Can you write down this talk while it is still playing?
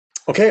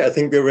Okay, I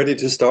think we're ready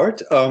to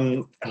start.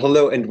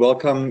 Hello and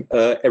welcome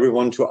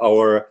everyone to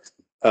our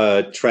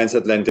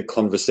transatlantic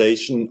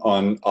conversation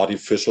on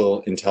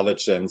artificial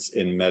intelligence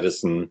in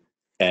medicine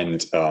and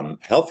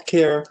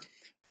healthcare.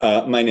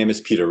 My name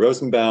is Peter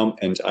Rosenbaum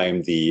and I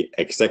am the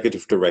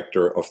Executive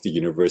Director of the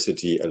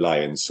University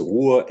Alliance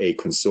Ruhr, a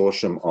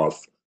consortium of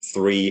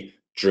 3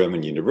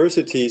 German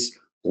universities,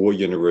 Ruhr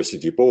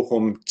University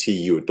Bochum,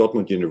 TU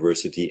Dortmund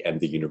University,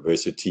 and the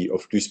University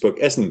of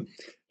Duisburg-Essen.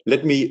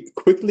 Let me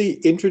quickly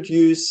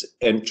introduce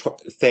and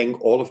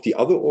thank all of the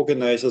other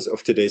organizers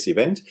of today's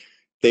event.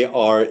 They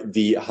are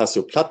the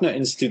Hasso-Plattner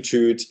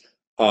Institute,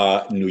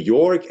 New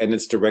York, and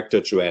its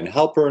director, Joanne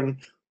Halpern,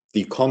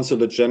 the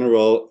Consulate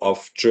General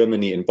of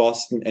Germany in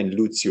Boston, and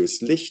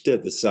Lucius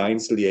Lichte, the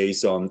science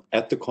liaison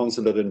at the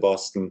Consulate in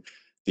Boston,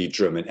 the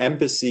German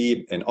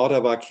Embassy in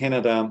Ottawa,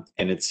 Canada,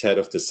 and its head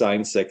of the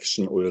science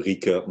section,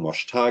 Ulrike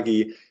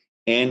Moshtagi,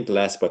 and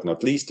last but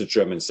not least, the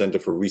German Center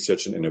for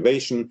Research and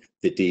Innovation,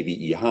 the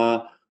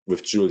DWIH,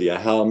 with Julia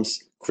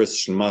Helms,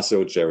 Christian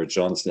Masso, Jared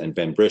Johnson, and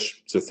Ben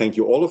Brish. So thank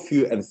you all of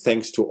you, and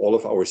thanks to all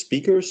of our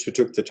speakers who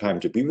took the time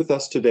to be with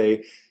us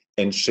today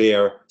and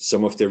share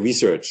some of their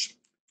research.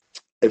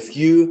 A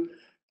few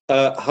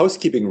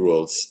housekeeping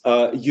rules.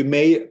 You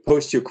may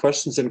post your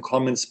questions and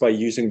comments by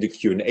using the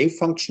Q&A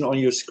function on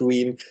your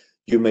screen.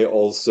 You may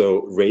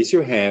also raise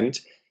your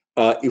hand.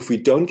 If we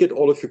don't get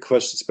all of your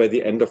questions by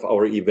the end of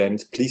our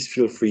event, please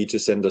feel free to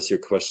send us your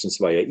questions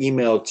via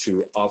email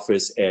to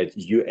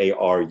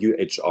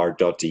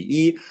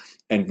office@uaruhr.de,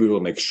 and we will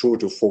make sure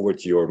to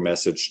forward your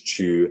message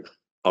to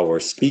our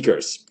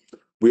speakers.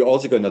 We're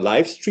also going to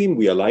live stream.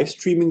 We are live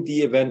streaming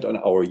the event on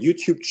our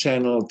YouTube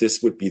channel.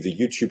 This would be the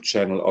YouTube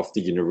channel of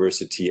the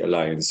University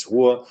Alliance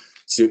Ruhr.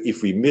 So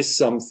if we miss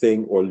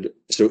something,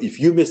 if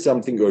you miss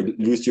something or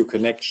lose your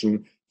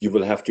connection, you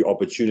will have the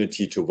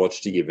opportunity to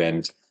watch the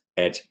event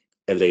at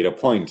a later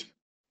point.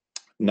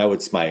 Now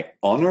it's my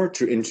honor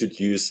to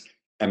introduce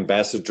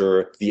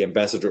the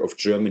ambassador of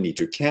Germany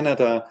to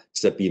Canada,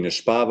 Sabine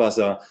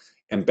Sparwasser.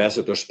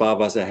 Ambassador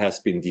Sparwasser has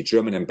been the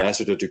German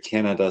ambassador to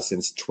Canada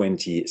since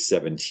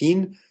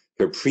 2017.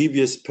 Her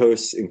previous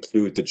posts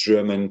include the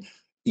German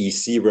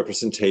EC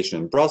representation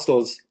in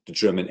Brussels, the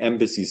German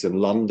embassies in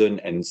London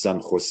and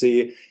San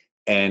Jose,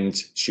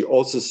 and she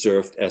also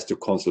served as the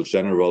Consul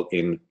General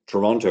in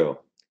Toronto.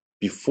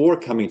 Before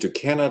coming to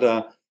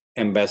Canada,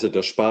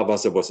 Ambassador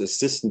Sparwasser was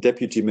Assistant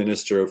Deputy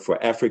Minister for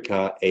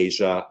Africa,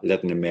 Asia,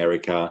 Latin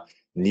America,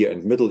 Near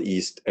and Middle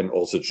East, and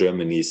also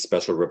Germany's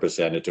Special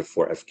Representative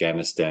for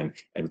Afghanistan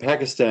and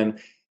Pakistan.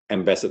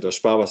 Ambassador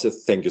Sparwasser,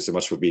 thank you so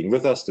much for being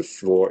with us. The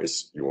floor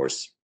is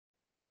yours.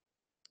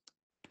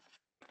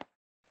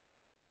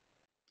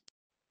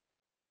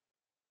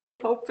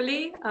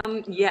 Hopefully,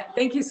 yeah,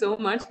 thank you so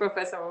much,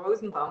 Professor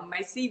Rosenbaum.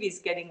 My CV is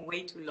getting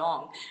way too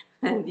long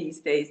these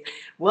days.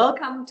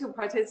 Welcome to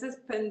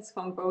participants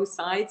from both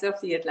sides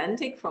of the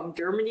Atlantic, from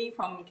Germany,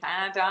 from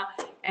Canada,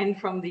 and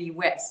from the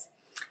US.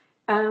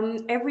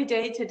 Every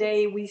day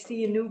today, we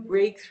see a new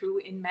breakthrough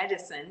in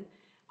medicine.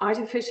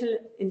 Artificial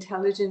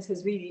intelligence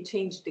has really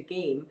changed the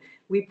game.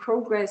 We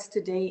progress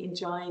today in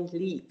giant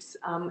leaps,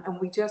 and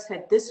we just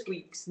had this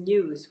week's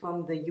news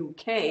from the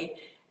UK,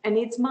 and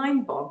it's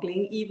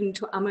mind-boggling even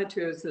to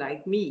amateurs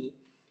like me.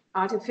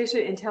 Artificial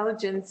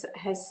intelligence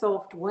has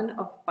solved one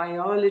of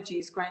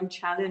biology's grand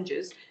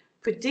challenges,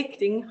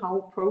 predicting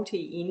how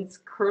proteins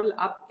curl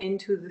up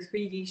into the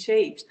 3D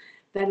shapes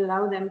that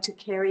allow them to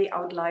carry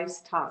out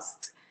life's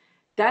tasks.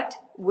 That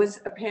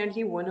was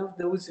apparently one of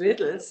those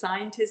riddles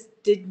scientists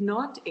did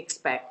not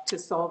expect to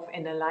solve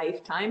in a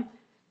lifetime,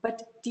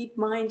 but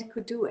DeepMind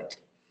could do it.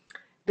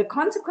 The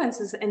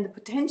consequences and the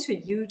potential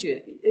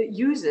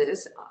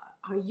uses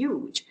are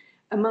huge.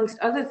 Amongst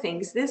other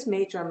things, this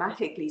may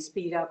dramatically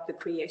speed up the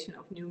creation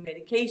of new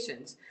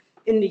medications.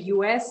 In the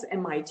US,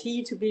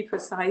 MIT, to be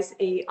precise,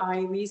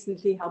 AI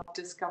recently helped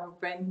discover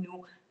brand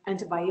new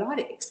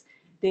antibiotics.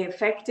 They're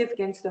effective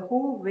against a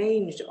whole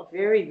range of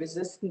very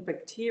resistant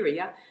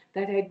bacteria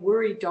that had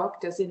worried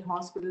doctors in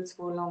hospitals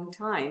for a long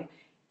time.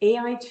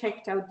 AI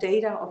checked out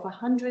data of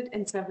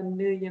 107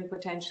 million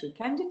potential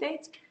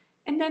candidates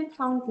and then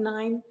found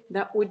 9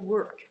 that would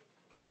work.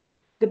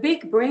 The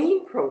Big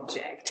Brain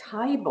Project,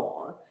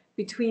 Highball,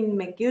 between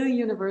McGill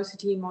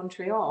University in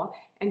Montreal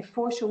and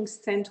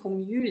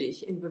Forschungszentrum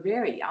Jülich in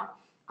Bavaria,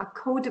 are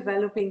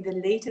co-developing the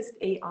latest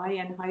AI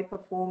and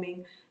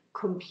high-performing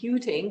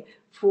computing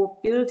for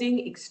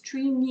building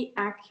extremely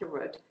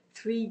accurate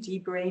 3D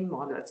brain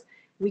models,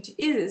 which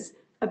is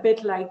a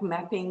bit like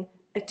mapping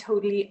a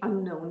totally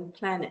unknown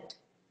planet.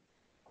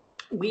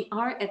 We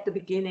are at the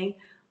beginning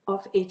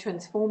of a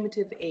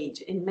transformative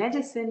age. In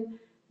medicine,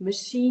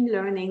 machine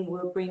learning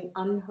will bring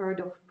unheard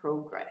of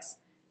progress,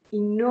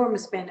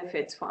 enormous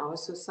benefits for our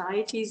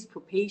societies, for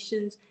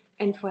patients,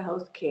 and for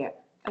healthcare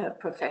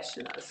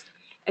professionals.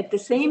 At the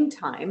same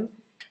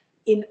time,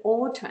 in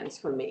all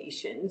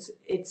transformations,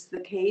 it's the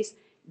case,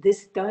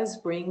 this does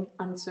bring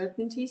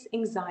uncertainties,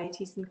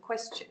 anxieties, and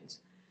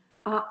questions.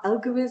 Are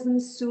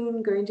algorithms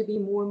soon going to be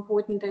more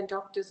important than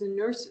doctors and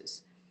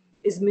nurses?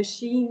 Is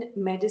machine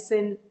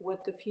medicine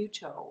what the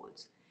future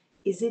holds?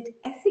 Is it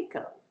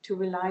ethical to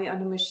rely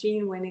on a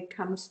machine when it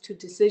comes to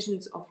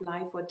decisions of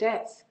life or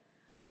death?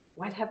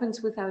 What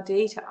happens with our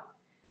data?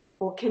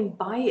 Or can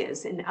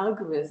bias in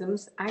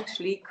algorithms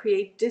actually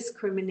create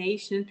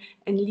discrimination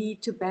and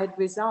lead to bad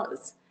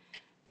results?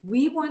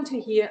 We want to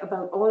hear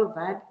about all of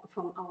that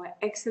from our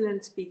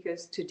excellent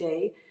speakers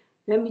today.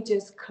 Let me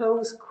just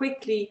close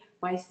quickly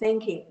by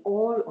thanking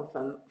all of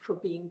them for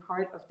being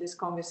part of this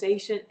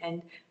conversation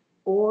and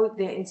all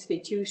their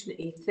institution.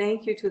 A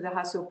thank you to the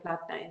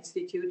Hasso-Plattner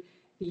Institute,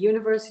 the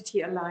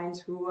University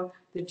Alliance Ruhr,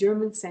 the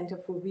German Center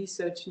for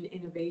Research and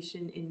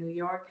Innovation in New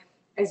York,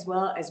 as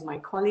well as my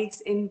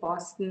colleagues in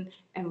Boston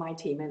and my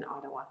team in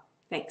Ottawa.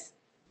 Thanks.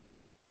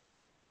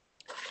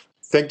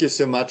 Thank you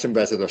so much,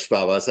 Ambassador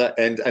Sparwasser.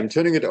 And I'm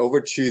turning it over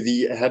to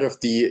the head of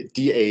the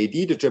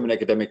DAAD, the German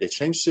Academic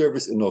Exchange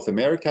Service in North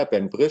America,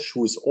 Ben Brisch,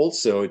 who is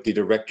also the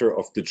director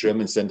of the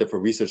German Center for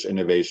Research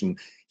Innovation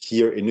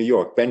here in New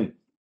York. Ben.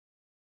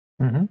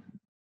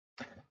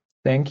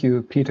 Thank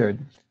you, Peter.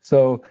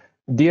 So,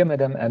 dear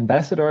Madam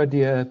Ambassador,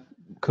 dear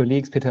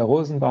colleagues Peter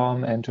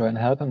Rosenbaum and Joanne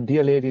Herrmann,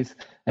 dear ladies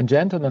and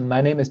gentlemen,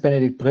 my name is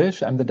Benedikt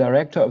Brisch. I'm the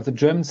director of the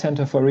German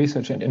Center for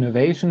Research and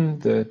Innovation.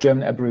 The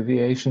German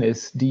abbreviation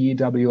is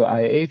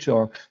DWIH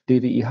or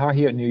DWIH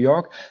here in New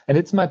York. And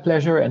it's my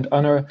pleasure and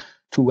honor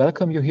to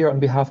welcome you here on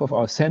behalf of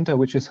our center,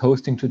 which is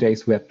hosting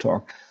today's web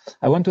talk.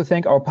 I want to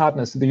thank our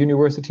partners, the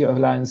University of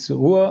Alliance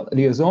Ruhr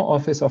Liaison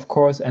Office, of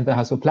course, and the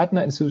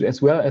Hasso-Plattner Institute,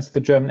 as well as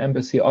the German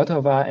Embassy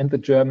Ottawa and the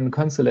German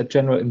Consulate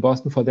General in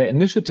Boston for their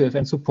initiative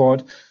and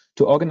support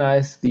to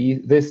organize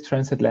this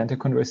transatlantic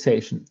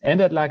conversation.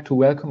 And I'd like to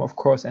welcome, of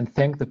course, and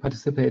thank the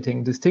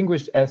participating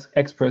distinguished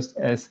experts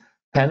as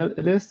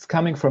panelists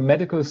coming from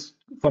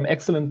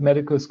excellent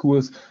medical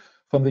schools,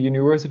 from the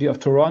University of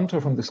Toronto,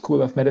 from the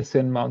School of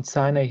Medicine Mount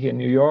Sinai here in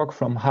New York,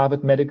 from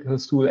Harvard Medical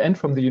School, and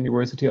from the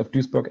University of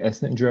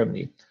Duisburg-Essen in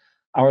Germany.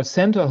 Our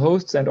center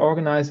hosts and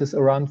organizes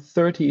around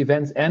 30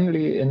 events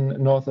annually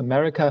in North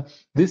America.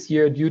 This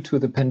year, due to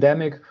the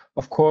pandemic,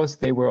 of course,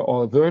 they were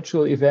all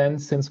virtual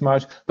events since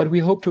March, but we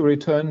hope to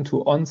return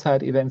to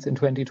on-site events in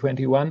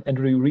 2021, and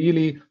we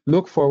really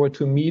look forward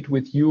to meet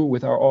with you,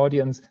 with our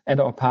audience and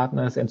our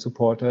partners and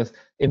supporters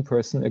in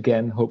person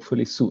again,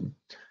 hopefully soon.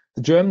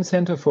 The German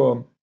Center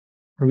for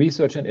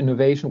Research and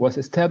Innovation was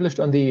established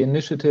on the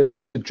initiative of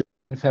the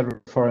German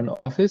Federal Foreign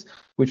Office,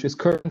 which is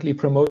currently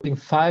promoting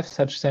 5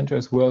 such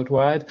centers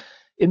worldwide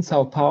in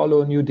Sao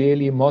Paulo, New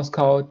Delhi,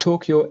 Moscow,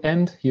 Tokyo,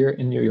 and here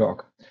in New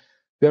York.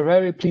 We are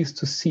very pleased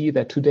to see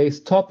that today's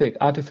topic,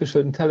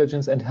 artificial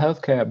intelligence and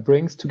healthcare,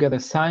 brings together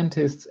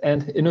scientists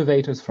and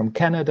innovators from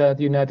Canada,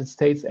 the United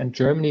States, and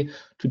Germany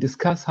to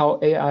discuss how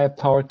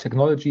AI-powered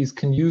technologies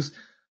can use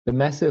the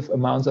massive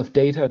amounts of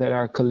data that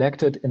are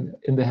collected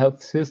in the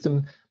health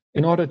system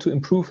in order to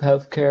improve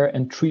healthcare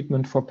and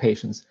treatment for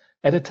patients.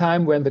 At a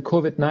time when the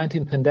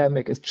COVID-19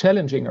 pandemic is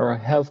challenging our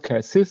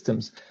healthcare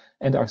systems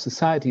and our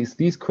societies,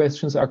 these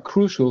questions are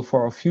crucial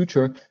for our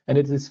future, and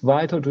it is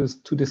vital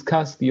to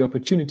discuss the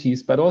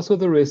opportunities, but also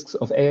the risks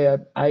of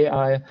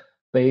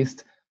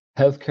AI-based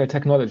healthcare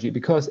technology,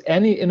 because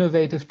any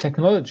innovative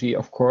technology,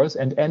 of course,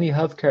 and any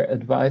healthcare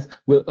advice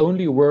will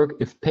only work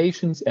if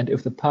patients and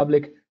if the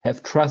public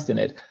have trust in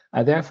it.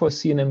 I therefore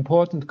see an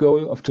important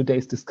goal of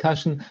today's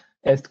discussion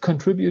as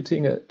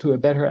contributing to a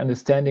better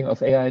understanding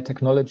of AI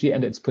technology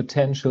and its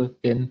potential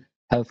in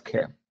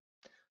healthcare.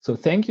 So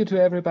thank you to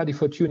everybody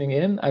for tuning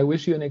in. I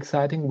wish you an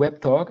exciting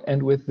web talk.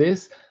 And with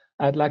this,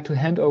 I'd like to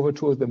hand over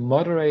to the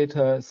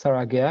moderator,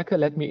 Sara Gerke.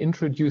 Let me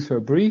introduce her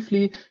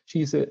briefly.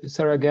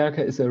 Sara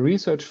Gerke is a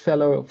research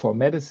fellow for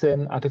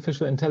medicine,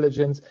 artificial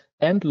intelligence,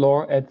 and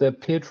law at the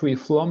Petrie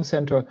Flom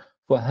Center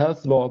for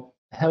Health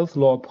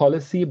Law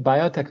Policy,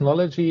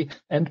 Biotechnology,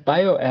 and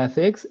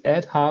Bioethics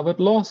at Harvard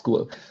Law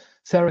School.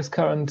 Sara's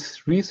current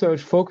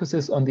research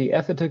focuses on the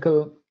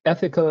ethical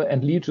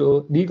and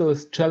legal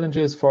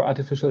challenges for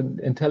artificial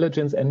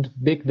intelligence and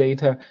big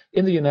data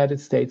in the United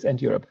States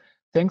and Europe.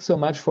 Thanks so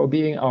much for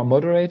being our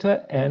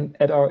moderator and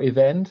at our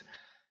event,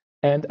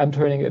 and I'm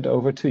turning it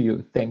over to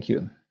you. Thank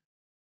you.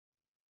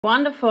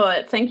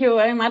 Wonderful. Thank you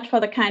very much for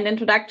the kind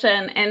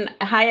introduction, and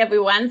hi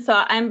everyone.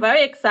 So I'm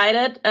very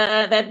excited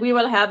that we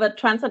will have a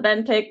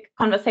transatlantic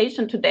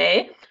conversation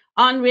today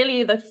on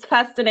really this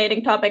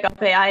fascinating topic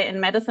of AI in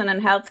medicine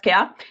and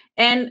healthcare.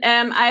 And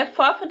I have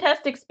 4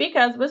 fantastic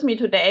speakers with me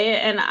today,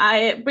 and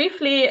I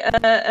briefly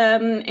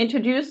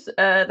introduce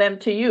them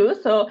to you.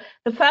 So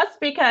the first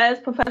speaker is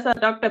Professor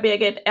Dr.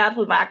 Birgit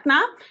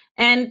Ertl-Wagner,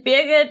 and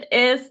Birgit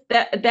is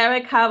the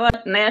Derek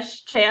Harvard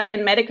Nash Chair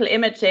in Medical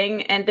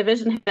Imaging and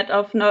Division Head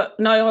of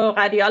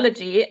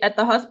Neuroradiology at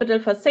the Hospital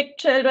for Sick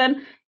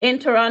Children in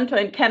Toronto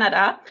in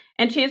Canada.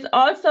 And she is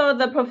also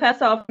the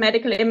Professor of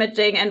Medical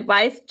Imaging and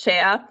Vice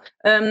Chair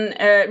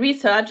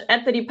Research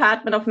at the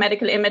Department of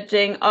Medical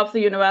Imaging of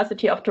the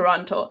University of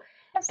Toronto.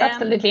 Yes,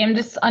 absolutely. I'm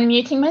just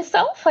unmuting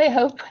myself. I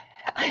hope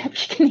you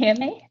can hear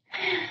me.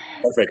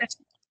 Perfect.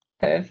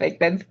 Perfect.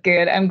 That's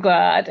good. I'm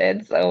glad.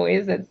 It's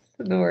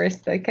the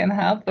worst that can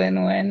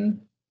happen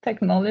when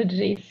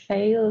technology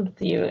failed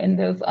you in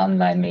those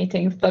online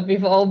meetings, but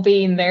we've all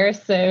been there,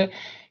 so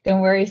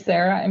don't worry,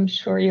 Sara. I'm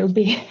sure you'll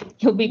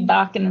be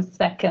back in a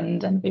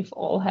second, and we've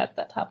all had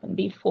that happen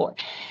before.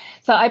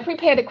 So I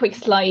prepared a quick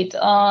slide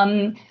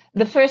on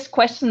the first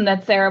question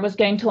that Sara was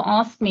going to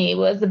ask me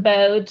was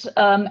about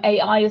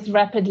AI is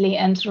rapidly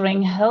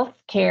entering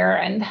healthcare,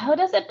 and how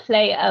does it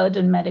play out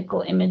in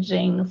medical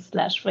imaging /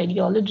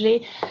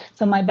 radiology?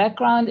 So my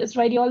background is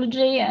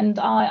radiology, and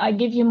I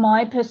give you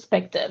my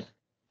perspective.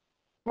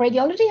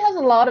 Radiology has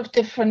a lot of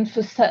different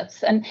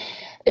facets, and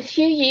a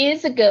few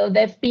years ago,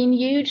 there've been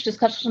huge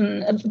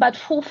discussion, about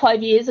 4 or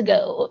 5 years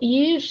ago,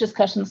 huge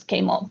discussions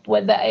came up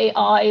whether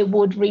AI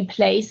would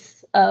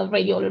replace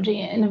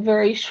radiology in a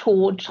very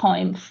short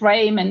time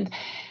frame, and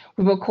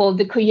we were called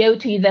the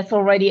coyote that's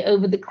already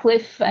over the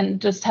cliff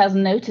and just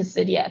hasn't noticed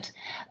it yet.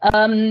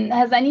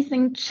 Has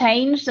anything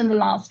changed in the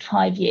last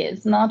 5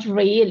 years? Not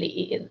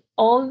really.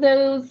 All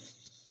those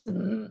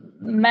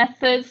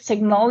methods,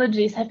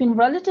 technologies have been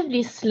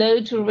relatively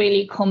slow to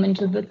really come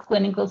into the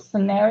clinical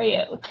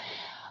scenario.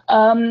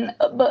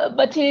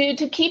 But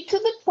to keep to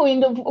the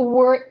point of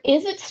where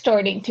is it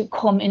starting to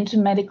come into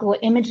medical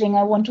imaging,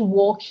 I want to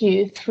walk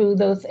you through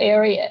those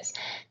areas.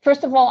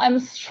 First of all, I'm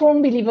a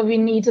strong believer we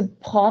need a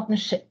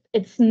partnership.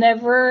 It's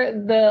never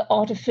the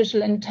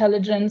artificial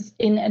intelligence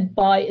in and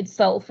by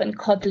itself and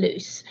cut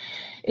loose.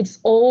 It's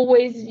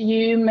always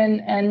human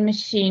and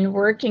machine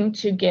working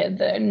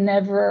together,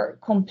 never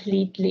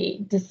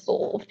completely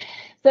dissolved.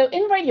 So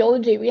in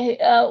radiology,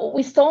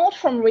 we start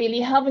from really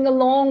having a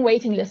long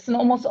waiting list in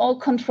almost all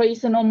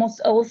countries and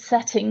almost all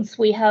settings.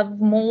 We have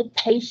more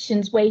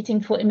patients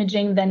waiting for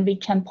imaging than we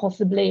can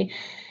possibly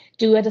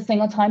do at a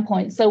single time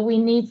point. So we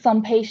need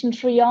some patient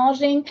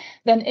triaging,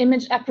 then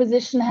image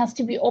acquisition has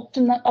to be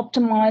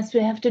optimized.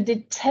 We have to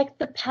detect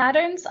the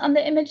patterns on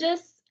the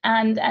images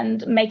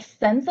and make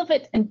sense of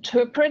it,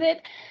 interpret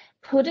it,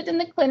 put it in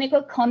the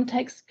clinical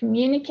context,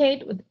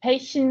 communicate with the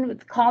patient,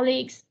 with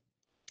colleagues,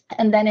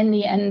 and then in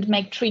the end,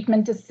 make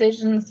treatment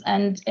decisions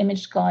and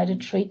image-guided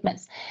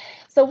treatments.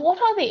 So what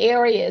are the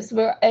areas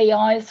where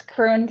AI is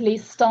currently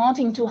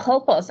starting to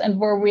help us and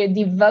where we're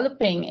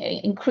developing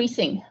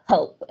increasing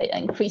help,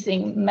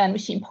 increasing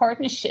man-machine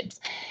partnerships?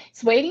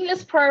 It's waiting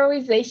list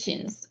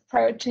prioritizations.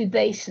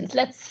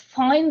 Let's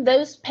find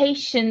those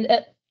patients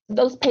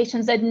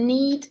that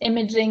need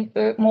imaging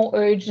more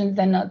urgent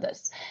than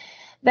others.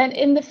 Then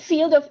in the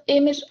field of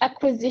image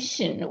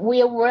acquisition,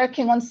 we are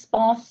working on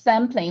sparse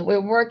sampling.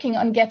 We're working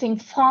on getting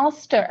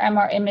faster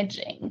MR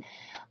imaging.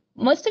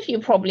 Most of you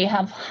probably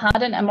have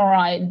had an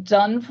MRI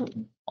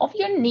done of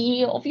your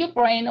knee, of your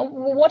brain, or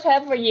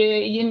whatever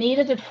you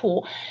needed it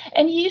for.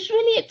 And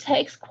usually it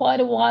takes quite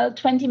a while,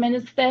 20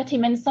 minutes, 30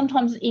 minutes,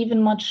 sometimes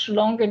even much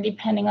longer,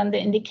 depending on the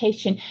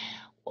indication.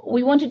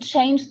 We want to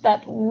change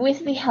that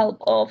with the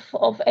help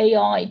of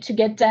AI to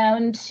get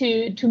down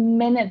to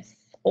minutes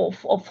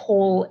of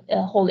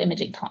whole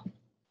imaging time.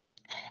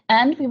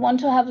 And we want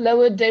to have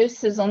lower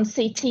doses on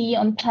CT,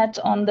 on PET,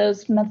 on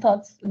those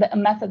methods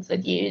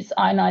that use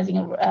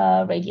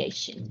ionizing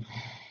radiation.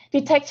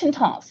 Detection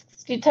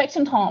tasks.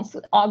 Detection tasks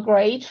are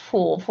great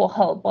for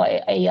help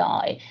by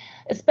AI,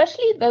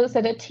 especially those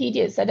that are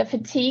tedious, that are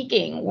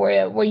fatiguing,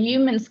 where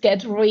humans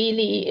get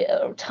really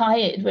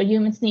tired, where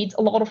humans need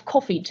a lot of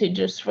coffee to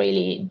just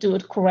really do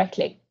it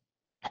correctly,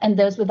 and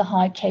those with a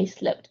high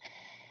caseload.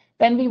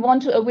 Then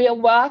we are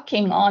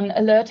working on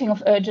alerting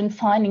of urgent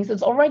findings.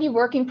 It's already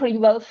working pretty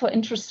well for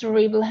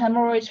intracerebral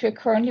hemorrhage. We're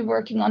currently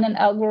working on an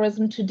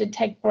algorithm to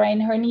detect brain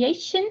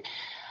herniation.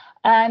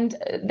 And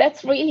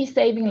that's really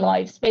saving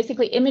lives.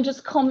 Basically,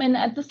 images come in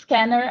at the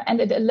scanner and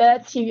it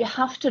alerts you, you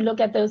have to look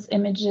at those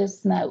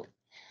images now.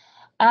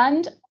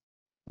 And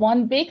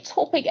one big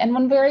topic and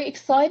one very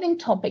exciting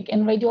topic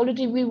in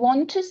radiology, we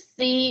want to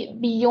see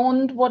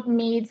beyond what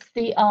meets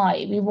the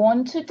eye. We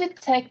want to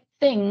detect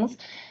things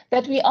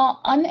that we are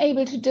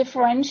unable to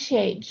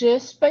differentiate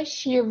just by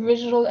sheer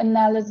visual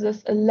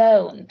analysis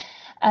alone.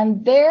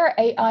 And their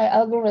AI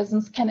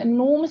algorithms can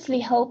enormously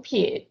help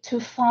you to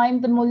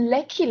find the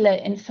molecular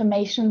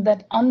information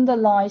that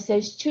underlies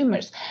those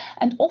tumors.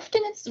 And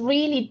often it's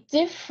really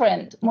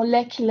different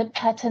molecular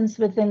patterns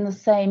within the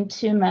same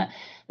tumor.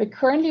 We're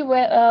currently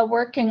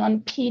working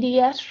on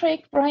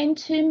pediatric brain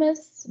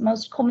tumors,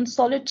 most common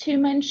solid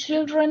tumor in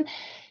children,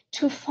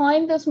 to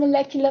find those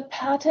molecular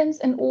patterns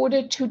in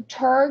order to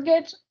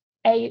target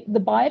A, the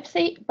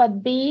biopsy,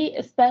 but B,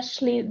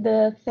 especially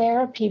the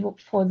therapy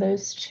for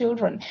those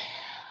children.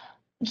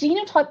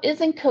 Genotype is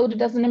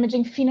encoded as an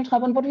imaging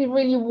phenotype, and what we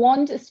really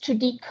want is to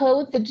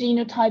decode the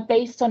genotype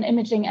based on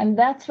imaging, and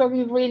that's where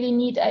we really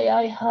need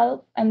AI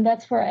help, and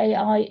that's where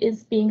AI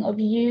is being of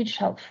huge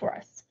help for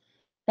us.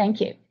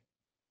 Thank you.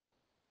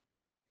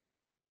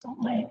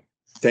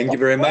 Thank you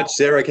very much.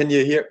 Sara, can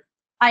you hear?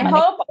 I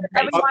hope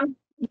everyone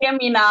can hear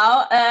me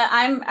now.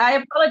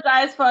 I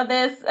apologize for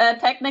this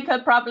technical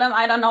problem.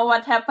 I don't know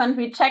what happened.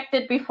 We checked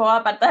it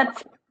before, but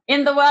that's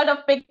in the world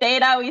of big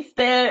data, we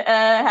still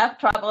have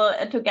trouble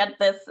to get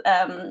this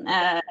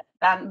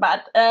done.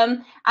 But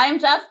I'm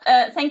just,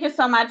 thank you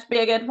so much,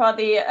 Birgit, for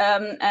the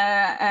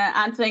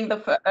answering the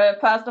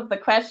first of the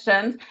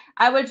questions.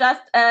 I will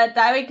just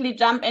directly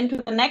jump into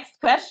the next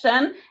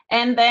question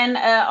and then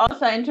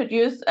also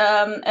introduce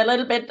a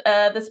little bit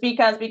the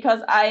speakers,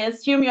 because I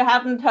assume you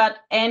haven't heard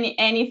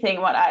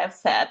anything what I have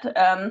said.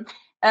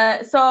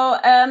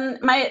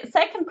 My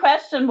second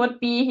question would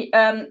be,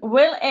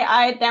 will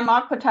AI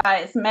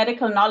democratize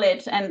medical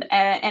knowledge and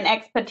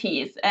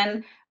expertise?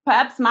 And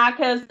perhaps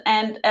Markus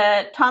and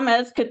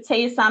Thomas could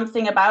say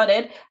something about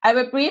it. I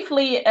will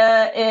briefly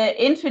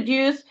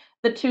introduce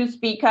the two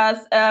speakers.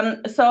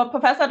 So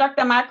Professor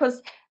Dr.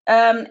 Markus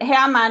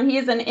Herrmann, he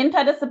is an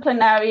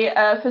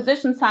interdisciplinary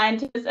physician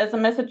scientist at the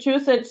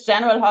Massachusetts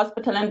General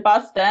Hospital in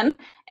Boston,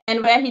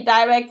 and where he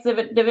directs the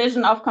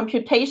division of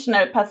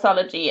computational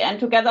pathology. And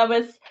together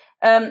with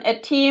a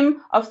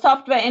team of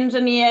software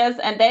engineers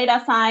and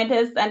data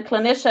scientists and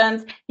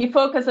clinicians, he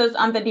focuses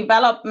on the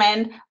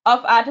development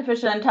of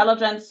artificial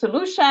intelligence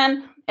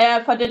solution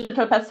for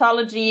digital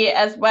pathology,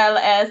 as well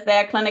as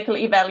their clinical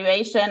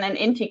evaluation and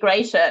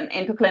integration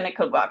into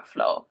clinical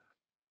workflow.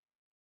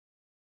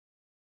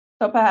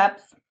 So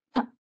perhaps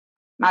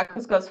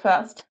Markus goes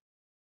first.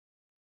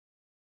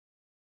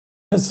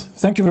 Yes,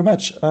 thank you very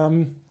much.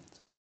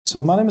 So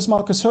my name is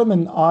Markus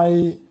Herrmann.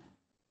 I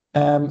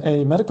am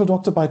a medical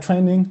doctor by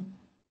training,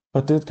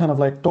 but did kind of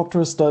like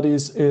doctoral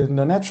studies in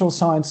the natural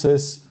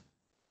sciences,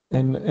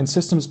 in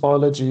systems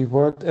biology,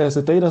 worked as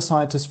a data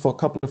scientist for a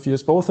couple of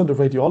years, both on the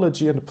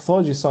radiology and the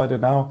pathology side,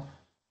 and now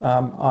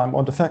I'm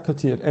on the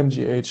faculty at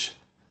MGH.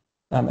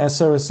 As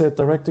Sara said,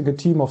 directing a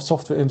team of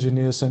software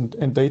engineers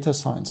and data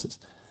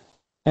scientists.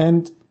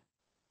 And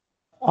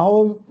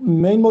our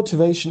main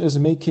motivation is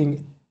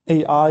making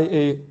AI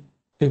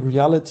a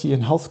reality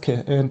in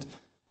healthcare. And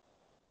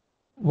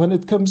when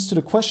it comes to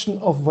the question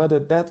of whether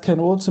that can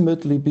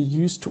ultimately be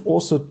used to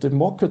also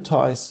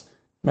democratize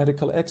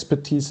medical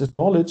expertise and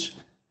knowledge,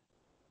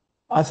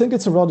 I think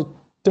it's a rather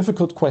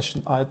difficult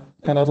question,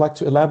 and I'd like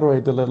to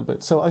elaborate a little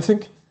bit. So I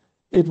think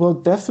it will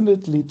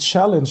definitely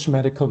challenge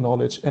medical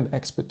knowledge and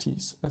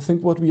expertise. I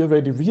think what we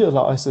already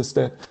realize is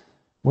that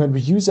when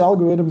we use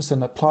algorithms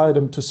and apply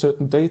them to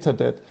certain data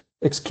that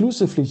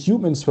exclusively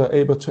humans were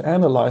able to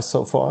analyze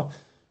so far,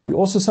 we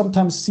also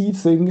sometimes see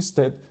things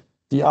that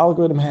the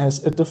algorithm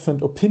has a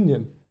different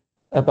opinion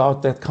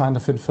about that kind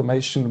of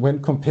information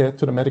when compared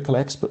to the medical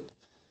expert.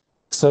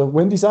 So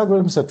when these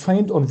algorithms are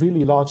trained on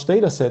really large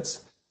data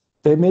sets,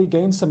 they may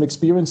gain some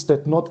experience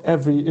that not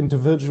every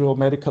individual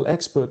medical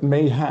expert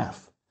may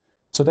have.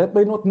 So that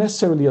may not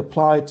necessarily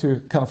apply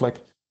to kind of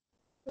like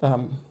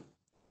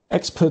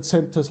expert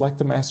centers like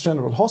the Mass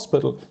General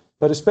Hospital,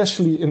 but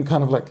especially in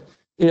kind of like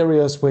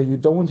areas where you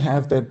don't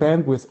have that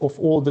bandwidth of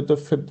all the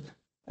different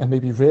and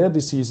maybe rare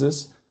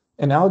diseases.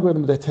 An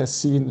algorithm that has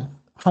seen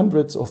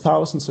hundreds or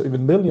thousands or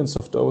even millions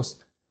of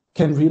those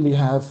can really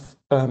have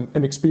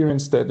an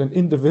experience that an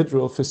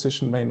individual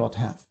physician may not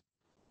have.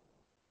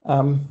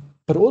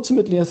 But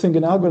ultimately, I think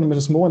an algorithm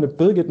is more, and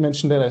Birgit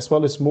mentioned that as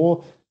well, is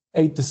more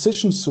a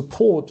decision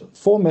support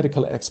for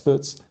medical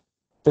experts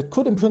that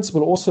could in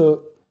principle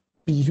also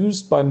be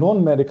used by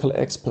non-medical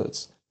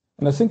experts.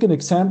 And I think an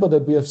example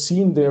that we have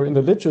seen there in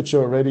the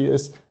literature already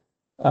is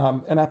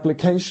an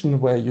application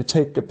where you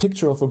take a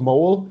picture of a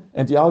mole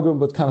and the algorithm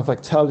would kind of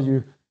like tell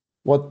you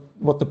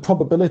what the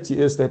probability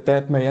is that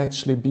that may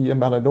actually be a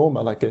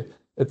melanoma, like a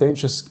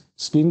dangerous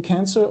skin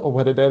cancer, or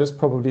whether that is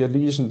probably a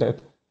lesion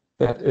that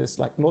is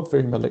like not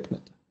very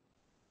malignant.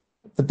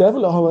 The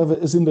devil, however,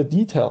 is in the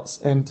details.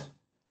 And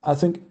I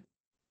think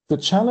the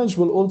challenge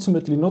will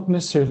ultimately not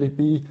necessarily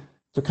be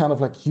to kind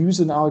of like use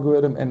an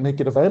algorithm and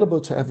make it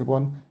available to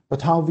everyone,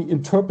 but how we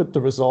interpret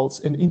the results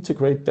and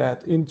integrate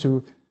that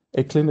into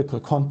a clinical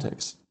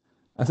context.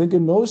 I think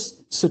in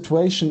most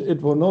situations,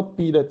 it will not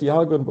be that the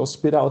algorithm will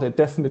spit out a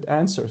definite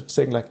answer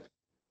saying like,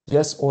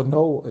 yes or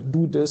no,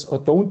 do this or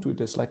don't do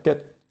this, like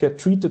get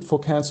treated for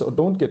cancer or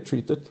don't get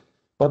treated,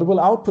 but it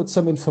will output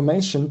some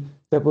information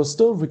that will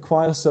still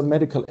require some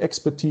medical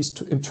expertise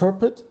to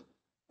interpret,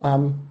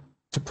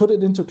 to put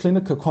it into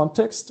clinical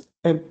context,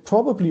 and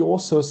probably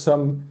also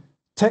some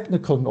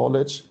technical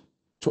knowledge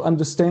to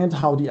understand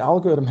how the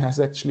algorithm has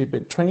actually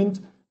been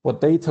trained, what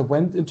data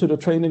went into the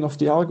training of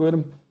the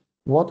algorithm,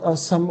 what are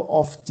some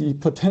of the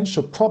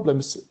potential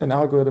problems an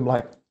algorithm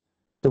like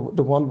the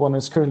one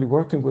is currently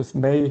working with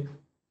may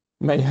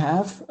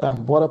have,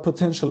 what are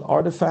potential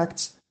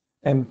artifacts,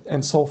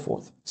 and so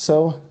forth.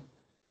 So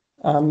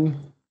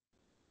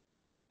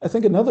I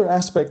think another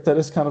aspect that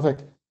is kind of like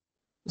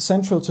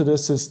central to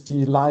this is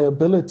the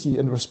liability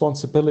and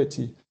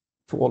responsibility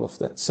to all of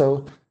that.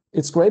 So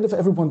it's great if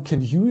everyone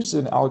can use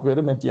an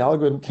algorithm and the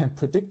algorithm can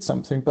predict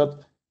something,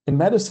 but in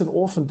medicine,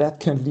 often that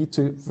can lead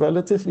to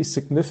relatively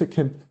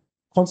significant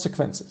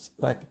consequences,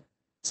 like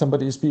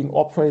somebody is being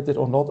operated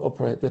or not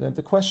operated. And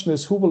the question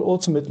is, who will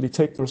ultimately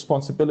take the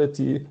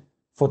responsibility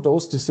for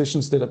those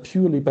decisions that are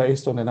purely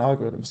based on an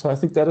algorithm? So I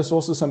think that is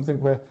also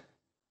something where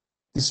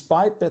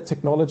despite that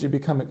technology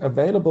becoming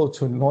available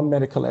to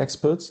non-medical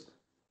experts,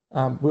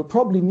 we'll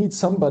probably need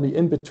somebody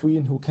in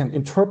between who can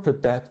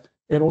interpret that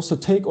and also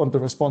take on the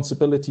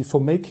responsibility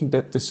for making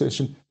that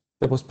decision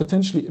that was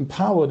potentially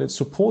empowered and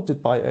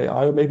supported by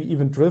AI, or maybe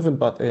even driven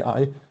by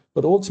AI.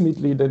 But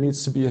ultimately, there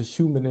needs to be a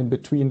human in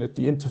between at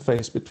the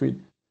interface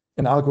between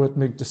an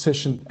algorithmic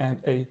decision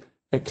and a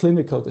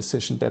clinical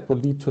decision that will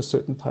lead to a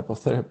certain type of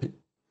therapy.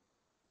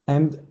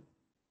 And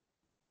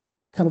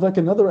kind of like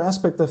another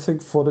aspect, I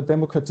think, for the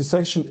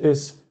democratization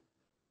is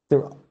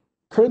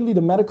currently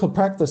the medical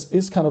practice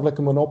is kind of like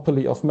a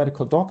monopoly of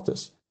medical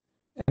doctors.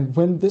 And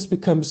when this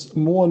becomes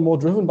more and more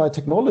driven by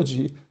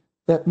technology,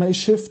 that may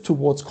shift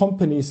towards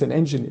companies and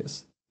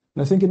engineers.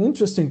 And I think an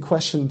interesting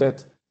question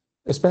that,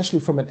 especially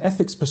from an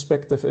ethics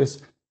perspective, is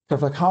kind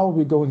of like, how are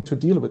we going to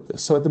deal with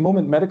this? So at the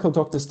moment, medical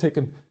doctors take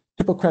an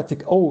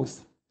Hippocratic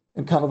oath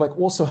and kind of like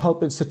also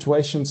help in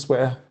situations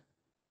where,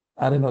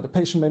 I don't know, the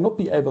patient may not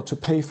be able to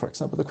pay, for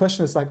example. The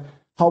question is like,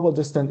 how will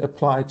this then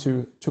apply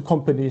to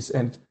companies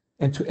and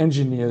to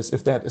engineers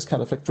if that is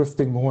kind of like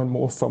drifting more and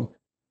more from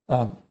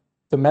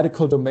the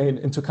medical domain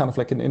into kind of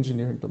like an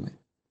engineering domain?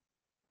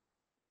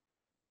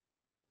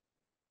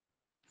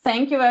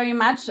 Thank you very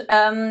much.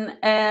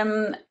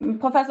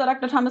 Professor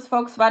Dr. Thomas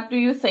Fuchs, what do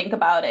you think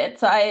about it?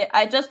 So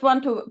I just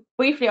want to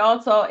briefly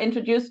also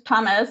introduce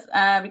Thomas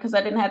because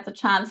I didn't have the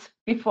chance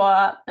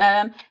before.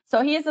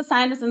 So he is a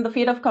scientist in the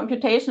field of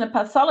computational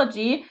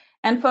pathology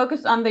and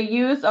focused on the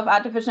use of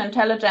artificial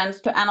intelligence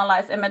to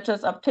analyze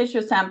images of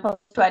tissue samples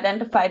to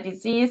identify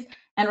disease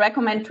and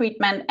recommend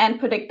treatment and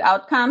predict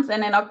outcomes.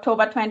 And in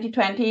October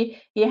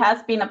 2020, he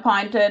has been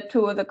appointed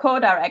to the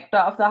co-director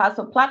of the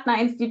Hasso-Plattner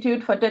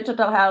Institute for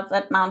Digital Health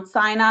at Mount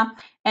Sinai,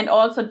 and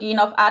also Dean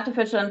of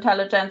Artificial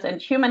Intelligence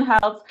and Human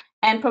Health,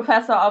 and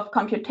Professor of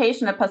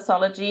Computational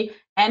Pathology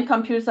and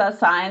Computer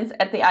Science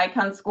at the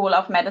Icahn School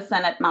of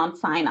Medicine at Mount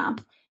Sinai.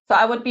 So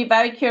I would be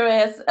very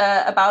curious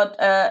about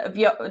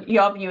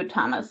your view,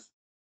 Thomas.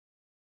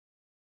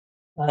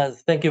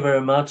 Thank you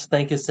very much.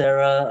 Thank you,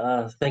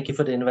 Sara. Thank you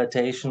for the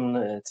invitation.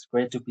 It's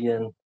great to be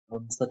on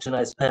such a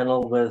nice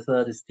panel with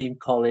esteemed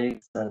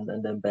colleagues and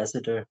the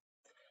ambassador.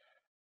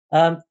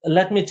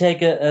 Let me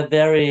take a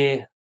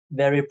very,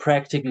 very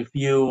practical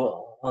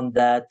view on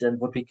that and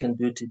what we can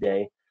do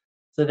today.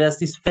 So there's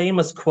this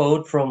famous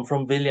quote from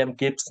William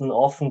Gibson,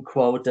 often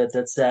quoted,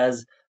 that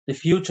says, "The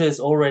future is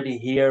already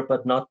here,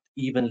 but not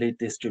evenly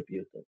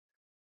distributed."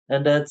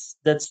 And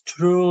that's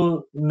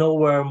true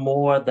nowhere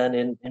more than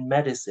in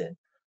medicine.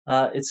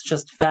 It's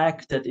just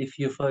fact that if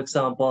you, for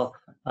example,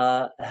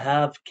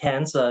 have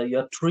cancer,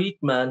 your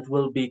treatment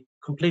will be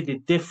completely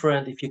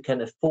different if you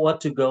can afford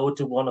to go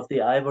to one of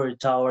the ivory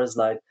towers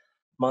like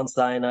Mount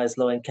Sinai,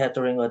 Sloan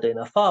Kettering, or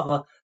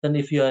Dana-Farber than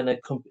if you're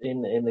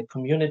in a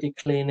community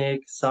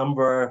clinic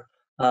somewhere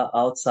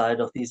outside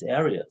of these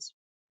areas.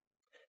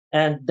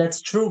 And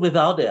that's true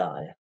without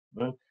AI.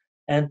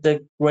 And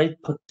the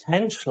great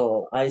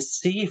potential I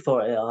see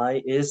for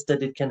AI is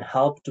that it can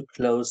help to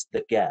close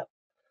the gap.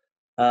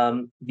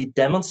 We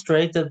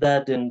demonstrated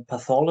that in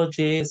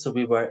pathology, so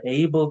we were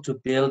able to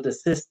build a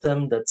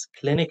system that's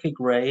clinically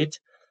great,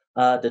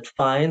 that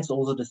finds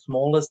also the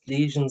smallest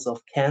lesions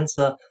of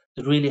cancer,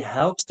 that really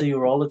helps the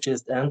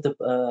urologist and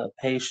the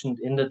patient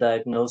in the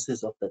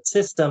diagnosis of that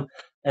system.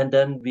 And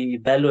then we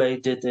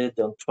evaluated it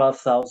on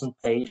 12,000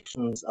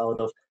 patients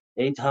out of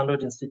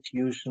 800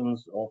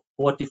 institutions of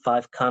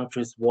 45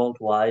 countries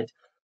worldwide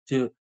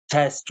to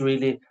test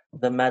really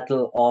the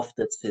mettle of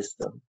that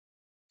system.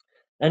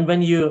 And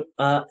when you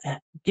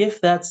give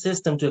that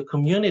system to a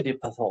community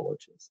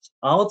pathologist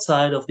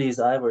outside of these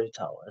ivory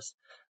towers,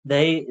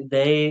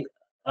 they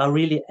are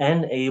really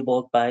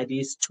enabled by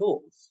these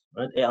tools.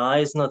 Right? AI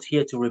is not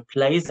here to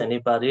replace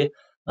anybody.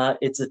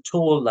 It's a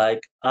tool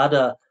like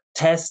other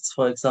tests,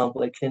 for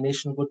example, a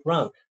clinician would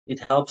run. It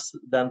helps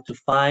them to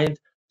find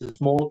the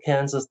small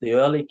cancers, the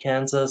early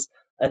cancers,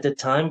 at a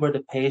time where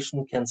the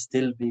patient can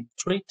still be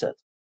treated.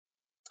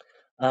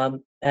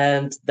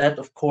 And that,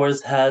 of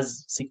course,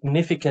 has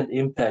significant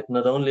impact,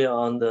 not only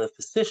on the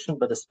physician,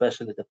 but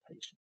especially the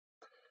patient.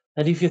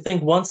 And if you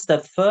think one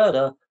step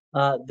further,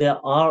 there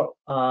are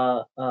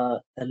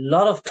a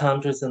lot of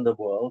countries in the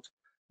world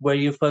where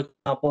you, for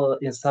example,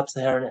 in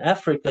sub-Saharan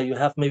Africa, you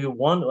have maybe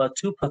 1 or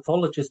 2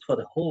 pathologists for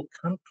the whole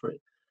country.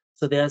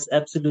 So there's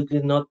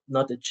absolutely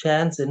not a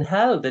chance in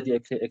hell that you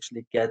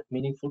actually get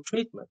meaningful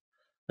treatment.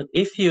 But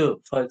if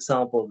you, for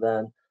example,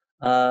 then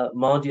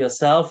mount your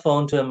cell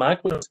phone to a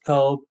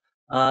microscope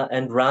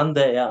and run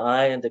the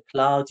AI in the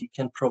cloud, you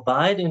can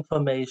provide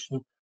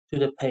information to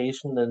the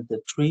patient and the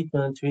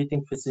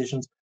treating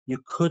physicians you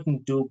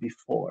couldn't do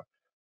before.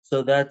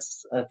 So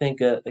that's, I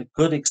think, a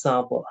good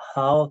example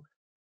how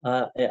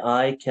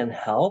AI can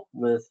help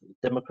with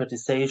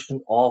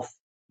democratization of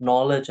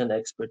knowledge and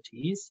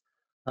expertise,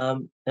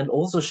 and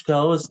also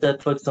shows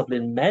that, for example,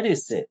 in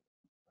medicine,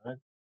 right,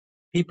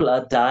 people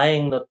are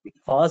dying not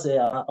because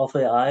of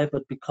AI,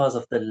 but because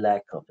of the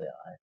lack of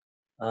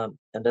AI.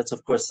 And that's,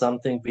 of course,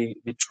 something we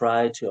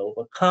try to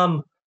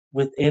overcome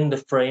within the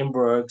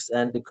frameworks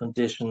and the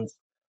conditions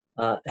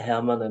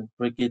Herrmann and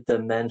Birgit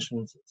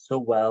mentioned so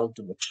well,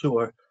 to make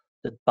sure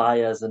that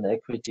bias and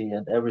equity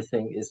and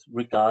everything is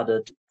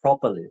regarded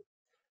properly.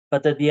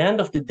 But at the end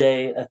of the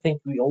day, I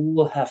think we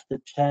all have the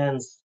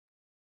chance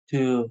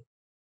to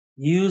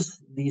use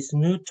these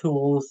new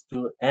tools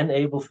to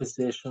enable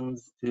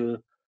physicians to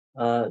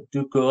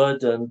do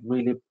good and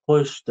really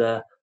push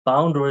the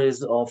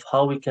boundaries of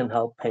how we can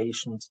help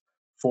patients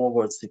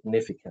forward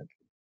significantly.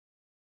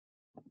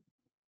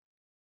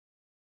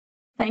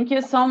 Thank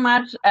you so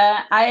much.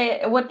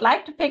 I would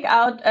like to pick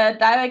out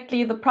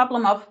directly the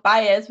problem of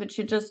bias, which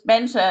you just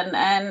mentioned,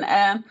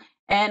 and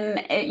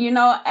you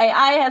know,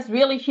 AI has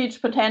really huge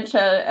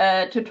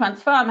potential to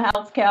transform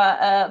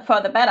healthcare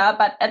for the better,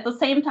 but at the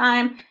same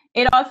time,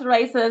 it also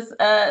raises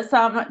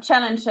some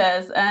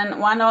challenges, and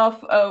one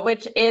of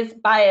which is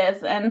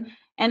bias.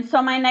 And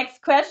so my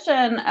next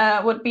question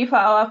would be for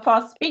our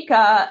fourth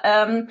speaker.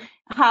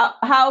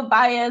 How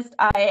biased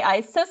are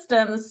AI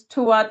systems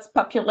towards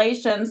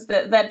populations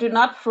that do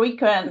not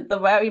frequent the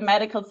very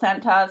medical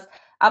centers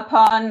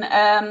upon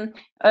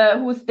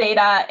whose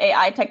data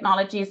AI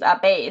technologies are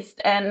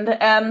based? And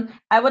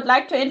I would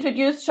like to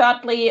introduce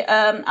shortly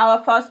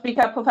our fourth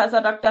speaker,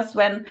 Professor Dr.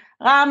 Sven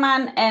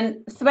Rahmann.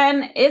 And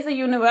Sven is a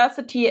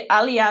University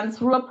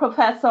Alliance Ruhr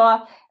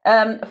professor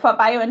for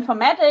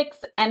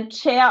bioinformatics and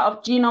chair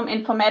of genome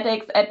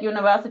informatics at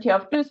University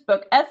of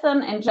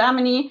Duisburg-Essen in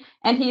Germany,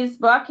 and he's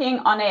working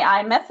on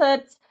AI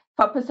methods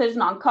for precision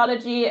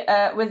oncology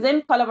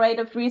within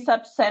Collaborative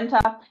Research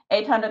Center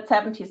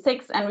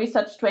 876 and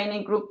Research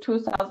Training Group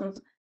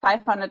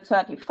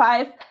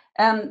 2535,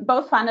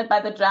 both funded by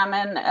the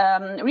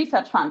German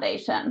Research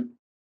Foundation.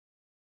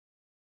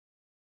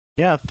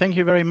 Yeah, thank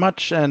you very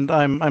much, and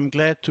I'm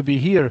glad to be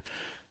here.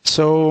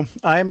 So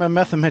I'm a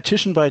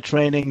mathematician by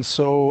training,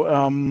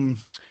 so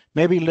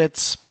maybe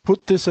let's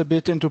put this a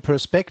bit into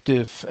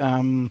perspective.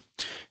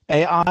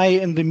 AI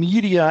in the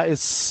media is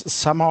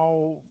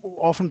somehow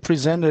often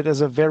presented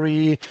as a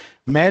very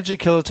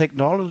magical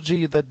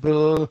technology that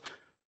will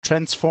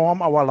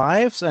transform our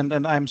lives, and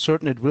I'm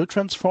certain it will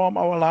transform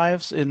our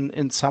lives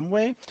in some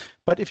way.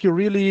 But if you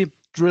really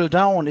drill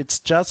down, it's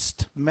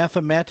just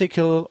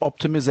mathematical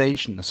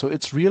optimization. So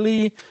it's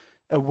really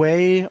a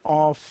way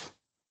of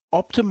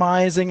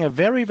optimizing a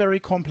very, very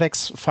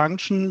complex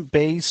function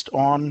based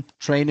on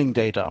training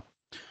data.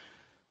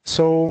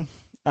 So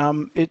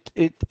it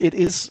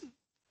is,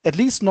 at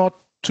least not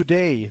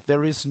today,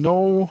 there is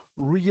no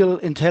real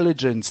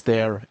intelligence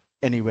there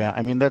anywhere.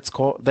 I mean, that's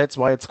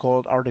why it's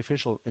called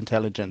artificial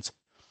intelligence.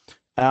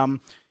 It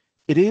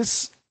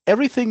is,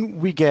 everything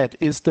we get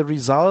is the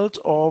result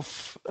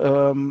of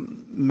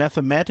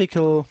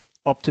mathematical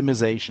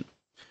optimization.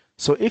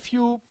 So if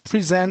you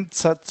present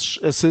such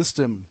a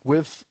system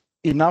with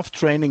enough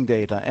training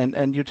data,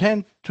 and you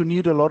tend to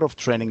need a lot of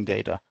training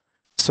data.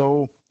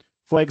 So,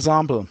 for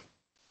example,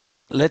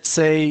 let's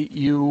say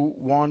you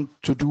want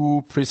to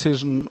do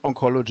precision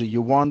oncology.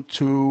 You want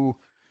to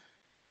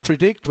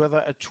predict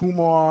whether a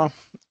tumor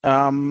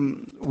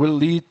will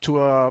lead to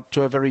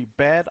a very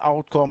bad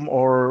outcome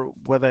or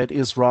whether it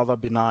is rather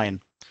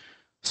benign.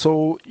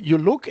 So you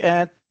look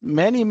at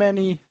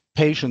many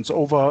patients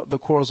over the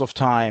course of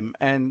time,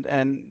 and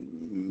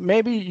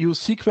maybe you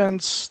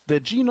sequence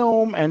the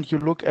genome and you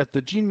look at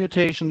the gene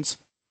mutations,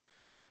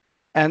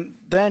 and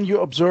then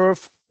you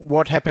observe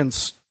what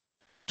happens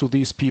to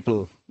these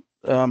people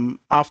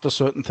after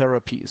certain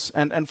therapies.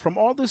 And from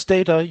all this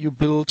data, you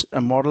build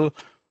a model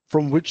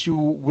from which you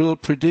will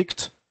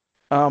predict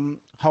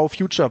how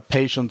future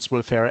patients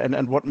will fare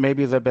and what may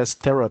be the best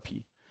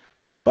therapy.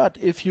 But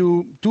if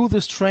you do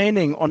this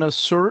training on a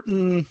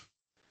certain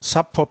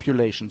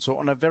subpopulation, so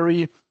on a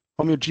very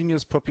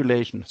homogeneous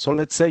population. So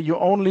let's say you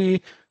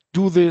only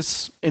do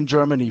this in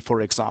Germany,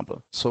 for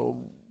example.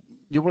 So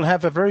you will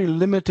have a very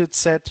limited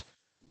set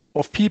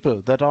of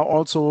people that are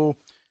also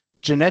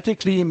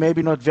genetically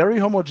maybe not very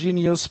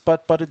homogeneous,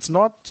 but it's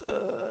not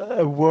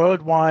a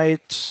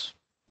worldwide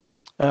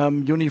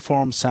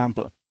uniform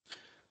sample.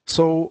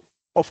 So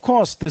of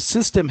course, the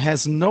system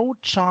has no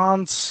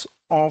chance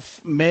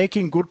of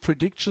making good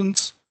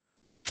predictions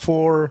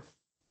for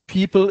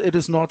people it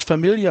is not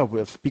familiar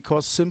with,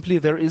 because simply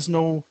there is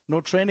no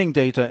training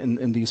data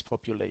in these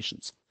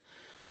populations.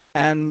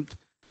 And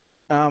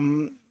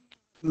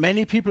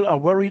many people are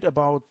worried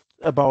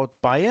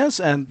about bias,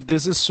 and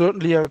this is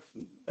certainly a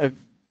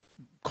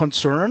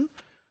concern.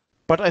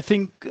 But I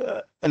think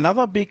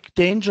another big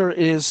danger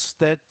is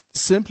that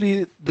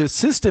simply the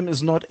system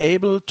is not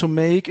able to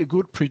make a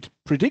good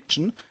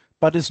prediction,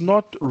 but is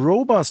not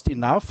robust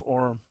enough,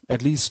 or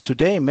at least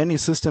today many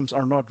systems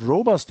are not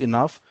robust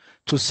enough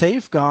to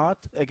safeguard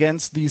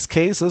against these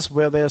cases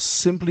where there's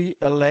simply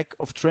a lack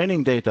of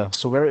training data.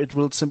 So where it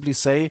will simply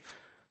say,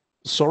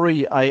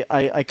 sorry,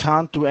 I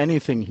can't do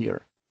anything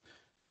here.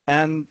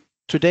 And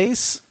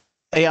today's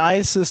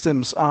AI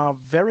systems are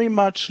very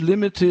much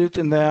limited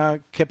in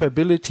their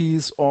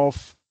capabilities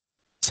of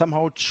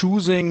somehow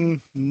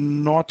choosing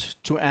not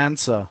to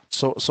answer.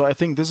 So I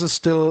think this is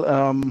still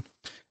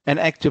an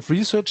active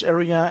research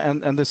area,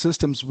 and the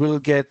systems will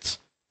get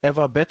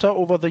ever better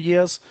over the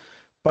years.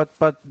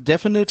 but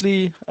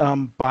definitely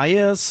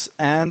bias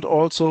and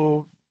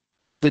also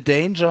the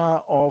danger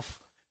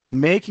of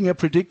making a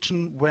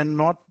prediction when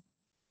not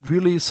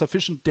really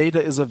sufficient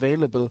data is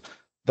available.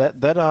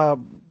 That are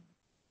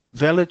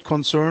valid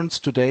concerns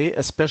today,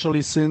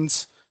 especially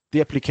since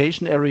the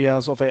application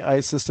areas of AI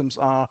systems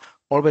are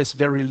always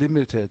very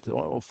limited,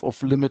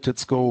 of limited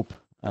scope.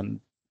 And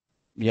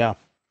yeah,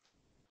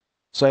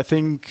 so I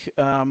think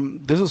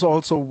this is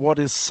also what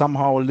is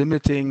somehow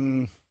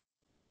limiting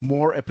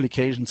more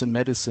applications in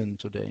medicine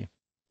today.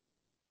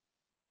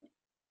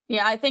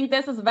 Yeah, I think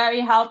this is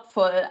very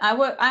helpful.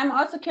 I'm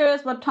also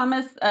curious what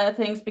Thomas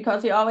thinks,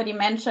 because he already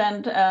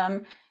mentioned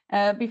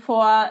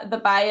before the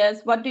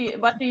bias. What do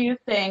you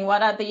think?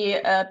 What are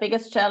the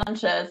biggest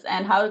challenges,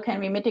 and how can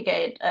we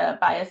mitigate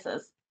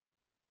biases?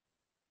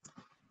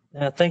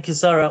 Thank you,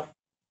 Sara.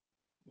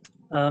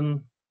 So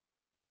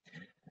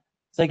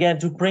again,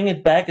 to bring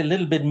it back a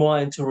little bit more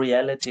into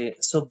reality.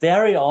 So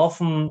very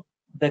often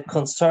the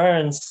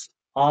concerns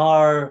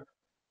are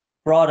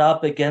brought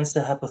up against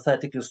a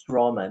hypothetical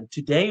strawman.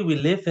 Today, we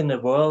live in a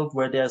world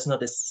where there's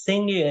not a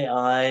single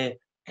AI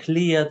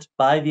cleared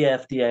by the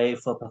FDA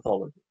for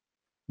pathology.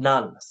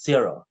 None,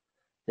 zero.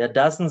 There are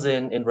dozens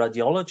in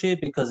radiology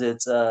because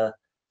it's to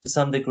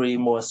some degree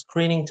more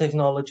screening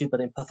technology,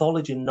 but in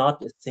pathology,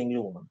 not a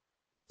single one.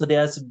 So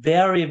there's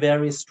very,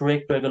 very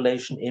strict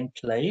regulation in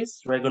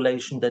place,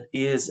 regulation that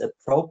is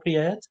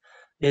appropriate.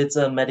 It's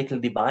a medical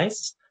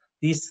device.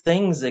 These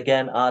things,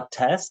 again, are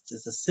tests.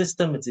 It's a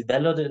system. It's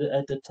evaluated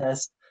at the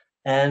test.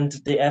 And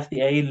the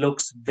FDA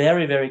looks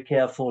very, very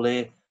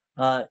carefully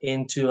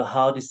into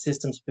how these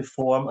systems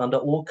perform under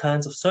all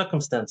kinds of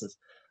circumstances.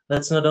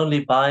 That's not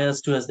only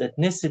biased towards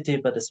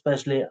ethnicity, but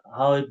especially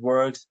how it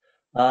works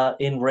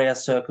in rare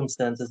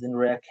circumstances, in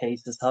rare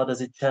cases. How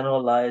does it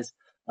generalize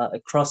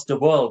across the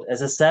world?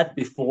 As I said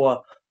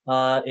before,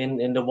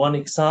 in the one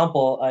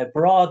example I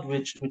brought,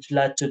 which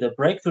led to the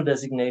breakthrough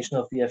designation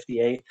of the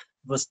FDA,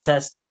 was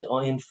tested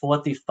in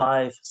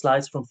 45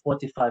 slides from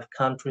 45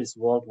 countries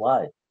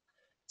worldwide.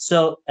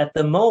 So at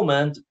the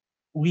moment,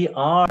 we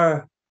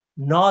are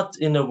not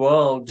in a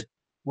world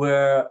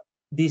where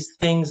these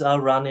things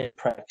are run in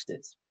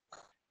practice.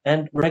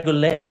 And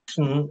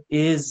regulation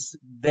is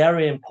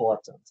very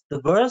important.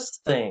 The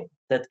worst thing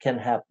that can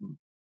happen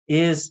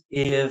is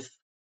if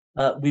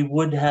we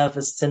would have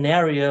a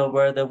scenario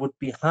where there would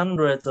be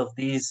hundreds of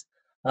these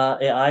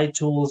AI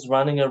tools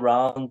running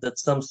around that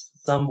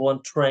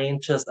someone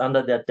trained just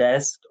under their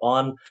desk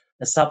on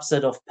a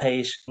subset of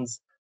patients,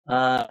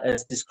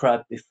 as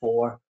described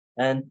before.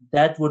 And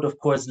that would, of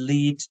course,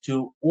 lead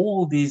to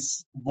all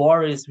these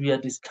worries we are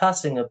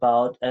discussing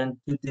about and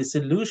to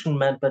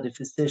disillusionment by the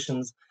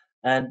physicians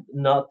and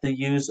not the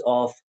use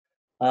of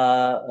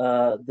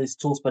these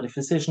tools by the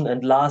physician.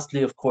 And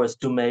lastly, of course,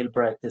 to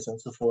malpractice and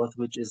so forth,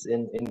 which is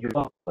in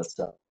Europe.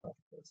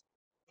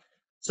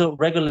 So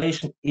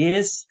regulation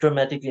is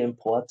dramatically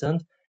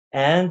important,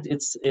 and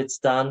it's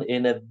done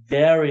in a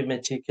very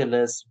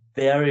meticulous,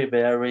 very,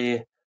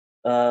 very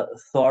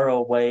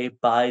thorough way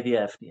by the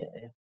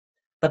FDA.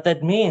 But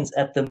that means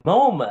at the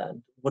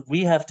moment, what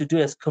we have to do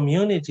as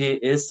community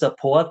is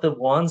support the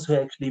ones who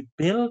actually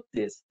build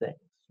these things.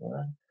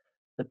 Right?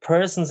 The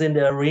persons in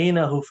the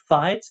arena who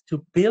fight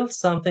to build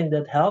something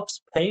that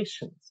helps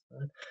patients,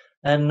 right?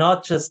 And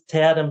not just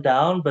tear them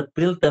down, but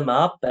build them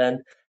up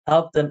and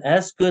help them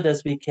as good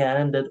as we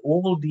can, that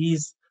all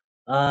these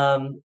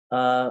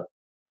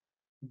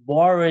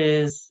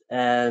worries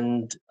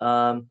and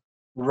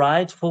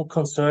rightful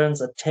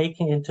concerns are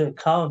taken into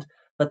account.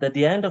 But at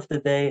the end of the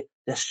day,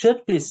 there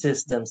should be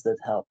systems that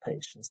help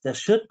patients. There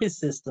should be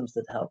systems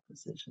that help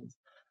physicians.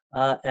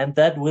 And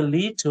that will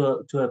lead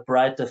to a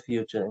brighter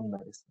future in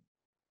medicine.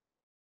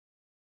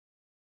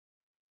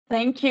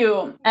 Thank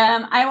you.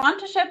 I want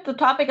to shift the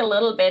topic a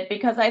little bit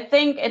because I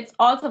think it's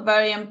also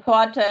very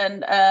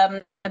important,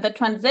 the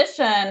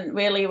transition,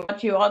 really,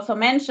 what you also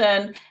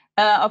mentioned,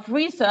 of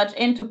research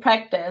into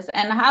practice.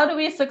 And how do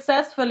we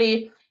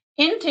successfully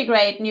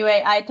integrate new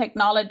AI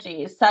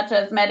technologies, such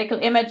as medical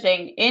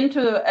imaging,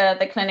 into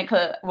the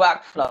clinical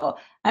workflow?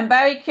 I'm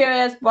very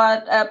curious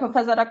what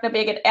Professor Dr.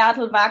 Birgit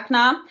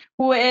Ertl-Wagner,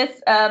 who is,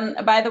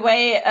 by the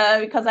way,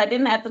 because I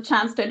didn't have the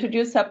chance to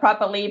introduce her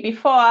properly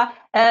before,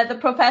 the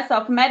Professor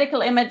of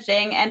Medical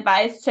Imaging and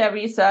Vice Chair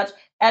Research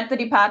at the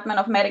Department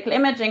of Medical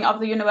Imaging of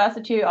the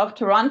University of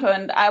Toronto.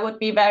 And I would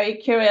be very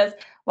curious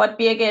what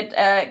Birgit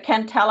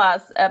can tell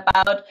us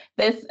about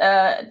this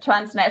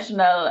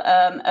transnational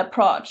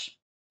approach.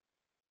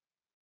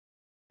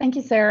 Thank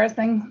you, Sara.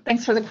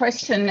 Thanks for the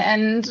question.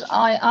 And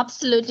I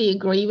absolutely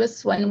agree with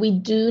Sven. We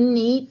do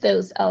need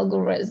those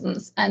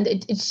algorithms, and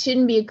it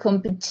shouldn't be a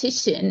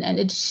competition, and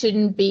it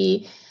shouldn't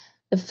be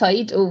a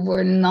fight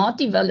over not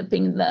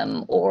developing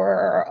them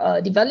or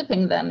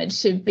developing them. It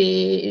should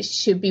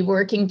be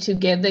working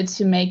together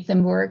to make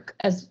them work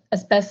as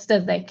best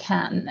as they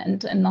can,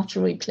 and not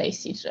to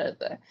replace each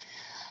other.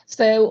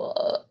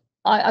 So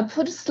I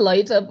put a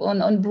slide up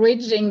on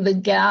bridging the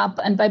gap,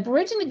 and by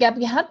bridging the gap,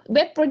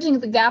 we're bridging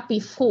the gap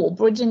before,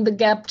 bridging the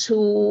gap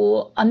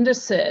to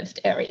underserved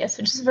areas,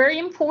 which is very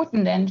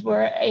important and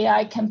where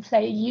AI can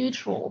play a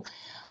huge role.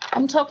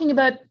 I'm talking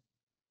about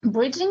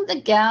bridging the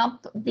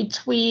gap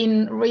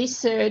between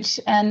research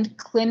and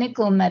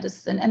clinical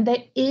medicine, and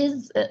there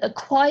is a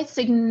quite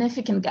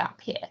significant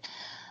gap here.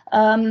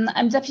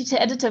 I'm deputy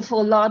editor for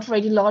a large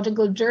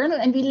radiological journal,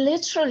 and we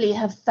literally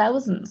have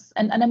thousands,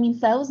 and I mean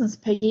thousands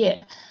per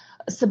year,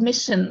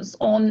 submissions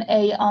on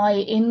AI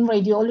in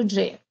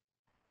radiology.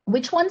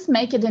 Which ones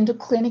make it into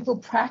clinical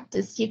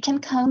practice? You can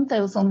count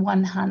those on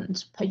one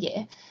hand per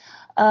year.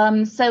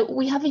 So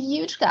we have a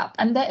huge gap,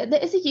 and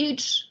there is a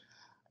huge,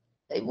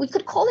 we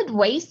could call it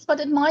waste, but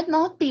it might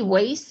not be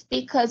waste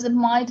because it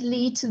might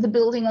lead to the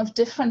building of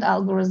different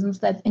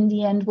algorithms that in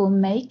the end will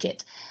make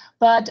it.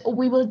 But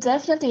we will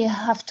definitely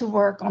have to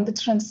work on the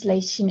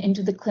translation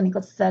into the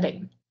clinical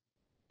setting.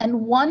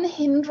 And one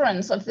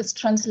hindrance of this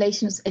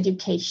translation is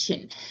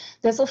education.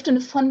 There's often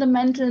a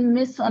fundamental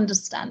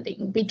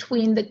misunderstanding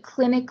between the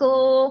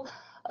clinical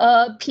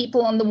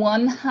people on the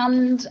one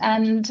hand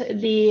and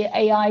the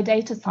AI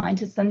data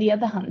scientists on the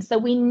other hand. So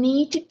we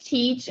need to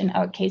teach, in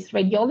our case,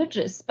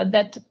 radiologists, but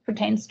that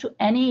pertains to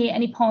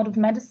any part of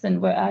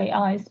medicine where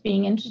AI is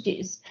being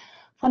introduced,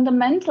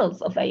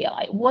 fundamentals of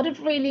AI, what it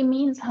really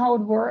means, how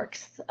it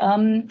works.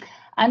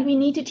 And we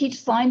need to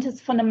teach scientists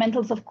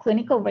fundamentals of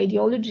clinical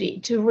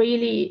radiology to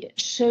really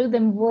show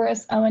them where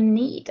is our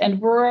need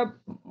and where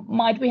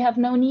might we have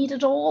no need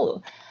at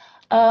all.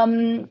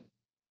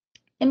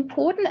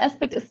 Important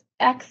aspect is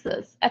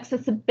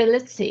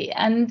accessibility,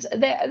 and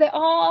there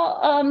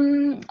are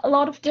a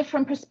lot of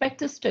different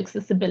perspectives to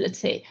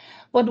accessibility.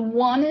 But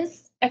one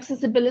is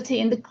accessibility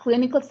in the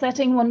clinical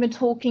setting when we're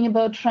talking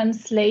about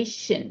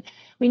translation.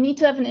 We need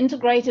to have an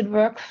integrated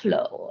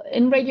workflow.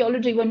 In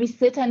radiology, when we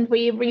sit and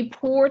we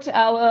report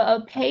our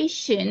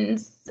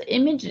patients'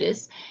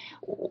 images,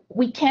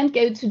 we can't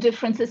go to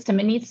different systems.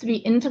 It needs to be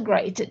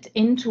integrated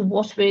into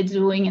what we're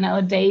doing in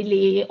our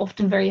daily,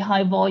 often very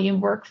high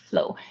volume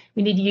workflow.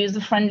 We need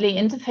user-friendly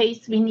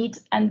interface.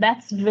 And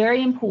that's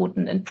very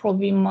important, and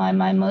probably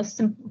my most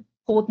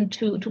important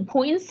two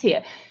points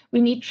here. We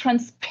need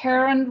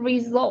transparent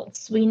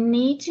results. We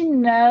need to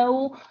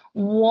know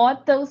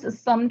what those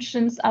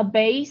assumptions are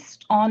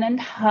based on and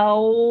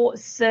how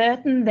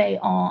certain they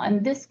are.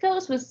 And this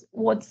goes with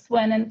what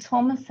Sven and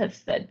Thomas have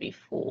said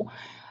before.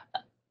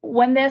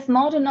 When there's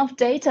not enough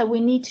data, we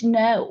need to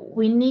know.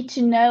 We need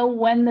to know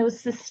when those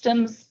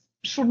systems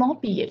should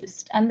not be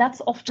used. And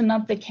that's often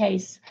not the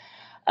case.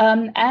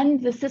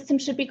 And the system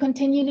should be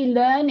continually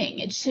learning.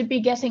 It should be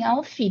getting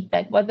our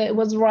feedback, whether it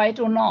was right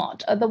or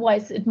not.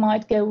 Otherwise, it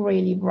might go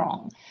really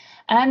wrong.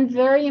 And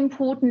very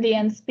importantly,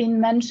 and it's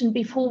been mentioned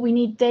before, we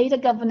need data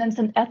governance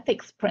and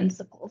ethics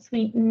principles.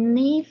 We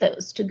need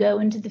those to go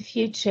into the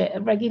future.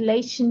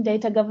 Regulation,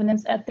 data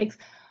governance, ethics,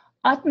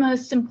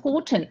 utmost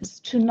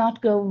importance to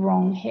not go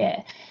wrong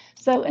here.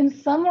 So in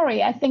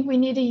summary, I think we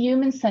need a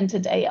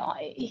human-centered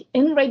AI.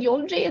 In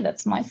radiology,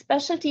 that's my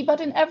specialty, but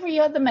in every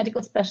other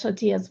medical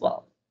specialty as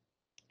well.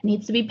 It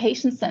needs to be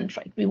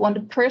patient-centric. We want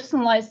a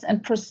personalized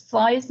and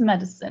precise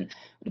medicine,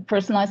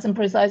 personalized and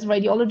precise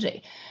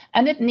radiology.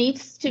 And it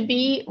needs to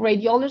be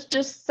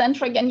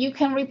radiologist-centric, and you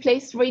can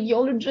replace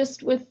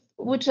radiologist with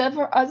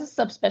whichever other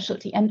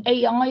subspecialty. And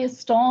AI is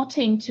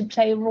starting to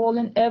play a role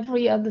in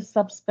every other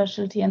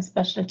subspecialty and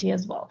specialty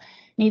as well.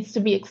 Needs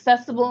to be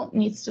accessible,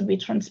 needs to be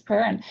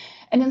transparent.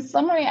 And in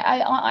summary,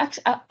 I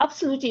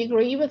absolutely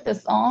agree with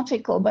this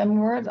article by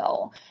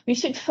Ertl. We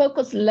should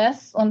focus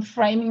less on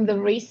framing the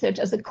research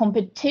as a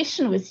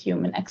competition with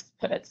human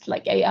experts,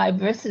 like AI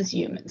versus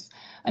humans.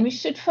 And we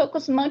should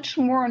focus much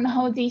more on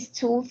how these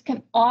tools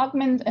can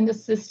augment and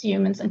assist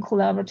humans in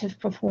collaborative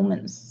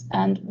performance.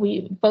 And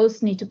we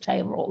both need to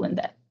play a role in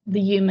that, the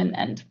human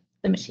and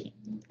the machine.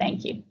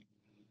 Thank you.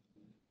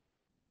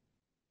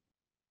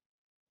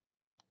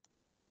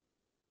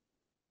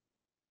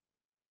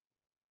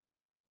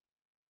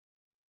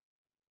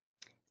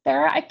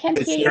 Sara, I can't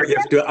hear you. You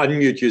have to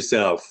unmute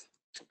yourself.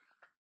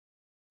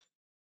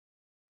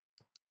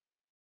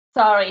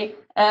 Sorry,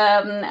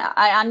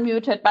 I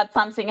unmuted, but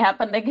something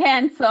happened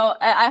again. So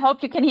I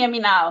hope you can hear me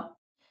now.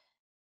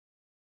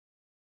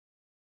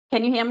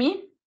 Can you hear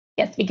me?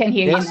 Yes, we can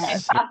hear you now.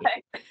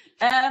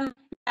 Perfect.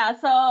 Yeah,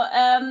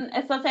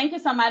 so thank you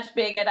so much,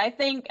 Birgit. I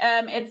think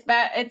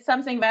it's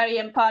something very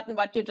important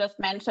what you just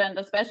mentioned,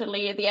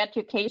 especially the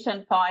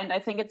education point. I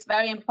think it's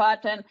very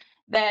important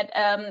that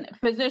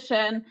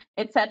physician,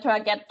 etc.,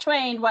 get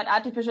trained what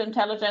artificial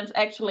intelligence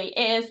actually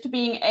is, to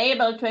being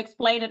able to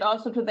explain it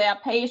also to their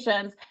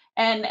patients,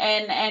 and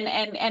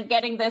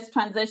getting this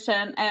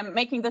transition,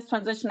 making this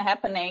transition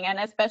happening. And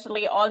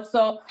especially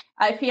also,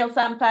 I feel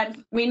sometimes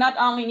we not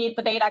only need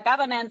the data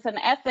governance and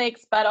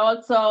ethics, but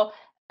also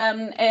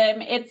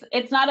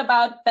it's not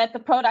about that the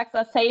products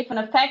are safe and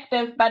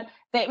effective, but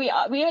that we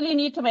really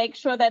need to make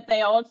sure that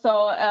they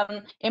also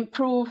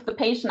improve the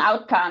patient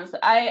outcomes.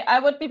 I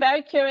would be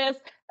very curious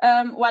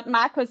what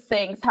Markus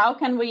thinks. How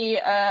can we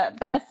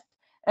best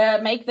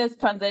make this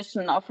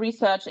transition of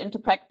research into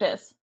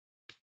practice?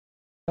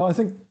 I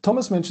think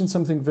Thomas mentioned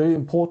something very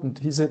important.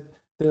 He said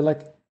there are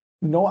like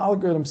no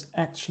algorithms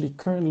actually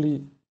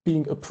currently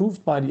being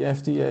approved by the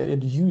FDA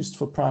and used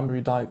for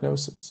primary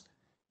diagnosis.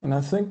 And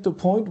I think the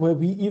point where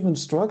we even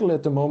struggle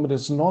at the moment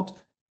is not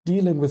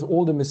dealing with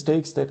all the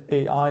mistakes that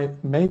AI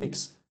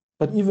makes,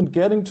 but even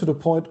getting to the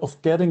point of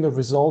getting a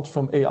result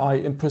from AI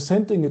and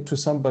presenting it to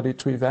somebody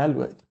to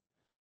evaluate.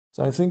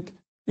 So I think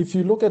if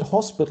you look at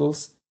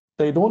hospitals,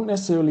 they don't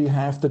necessarily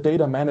have the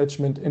data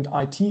management and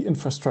IT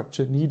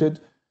infrastructure needed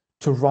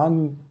to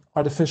run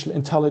artificial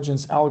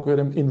intelligence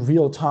algorithm in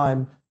real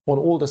time on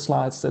all the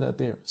slides that are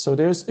there. So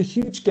there's a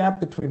huge gap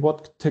between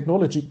what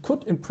technology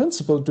could in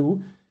principle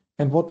do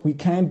and what we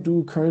can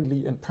do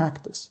currently in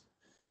practice.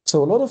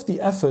 So a lot of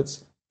the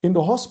efforts in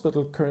the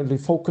hospital currently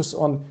focus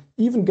on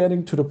even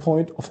getting to the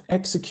point of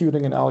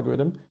executing an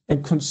algorithm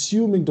and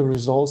consuming the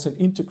results and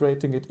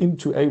integrating it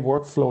into a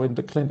workflow in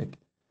the clinic.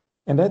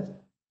 And that,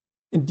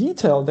 in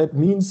detail, that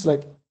means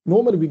like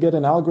normally we get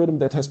an algorithm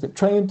that has been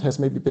trained, has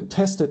maybe been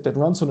tested, that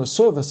runs on a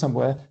server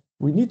somewhere.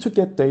 We need to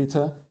get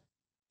data,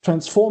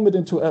 transform it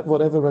into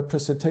whatever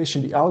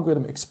representation the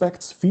algorithm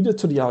expects, feed it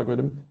to the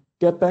algorithm,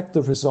 get back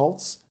the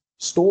results,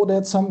 store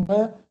that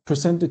somewhere,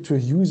 present it to a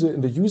user in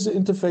the user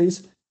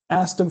interface,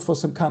 ask them for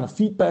some kind of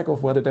feedback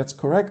of whether that's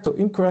correct or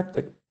incorrect,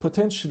 like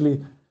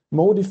potentially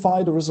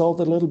modify the result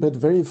a little bit,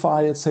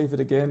 verify it, save it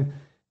again.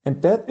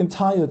 And that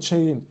entire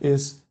chain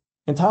is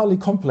entirely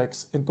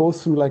complex and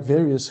goes through like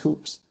various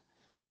hoops.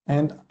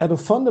 And at a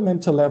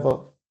fundamental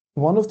level,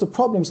 one of the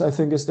problems I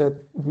think is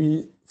that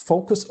we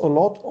focus a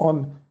lot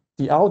on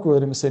the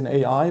algorithms in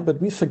AI,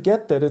 but we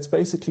forget that it's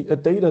basically a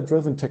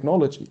data-driven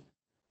technology.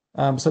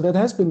 So that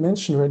has been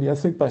mentioned already, I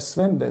think, by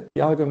Sven, that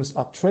the algorithms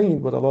are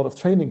trained with a lot of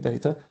training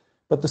data.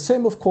 But the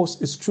same, of course,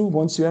 is true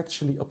once you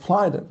actually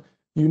apply them.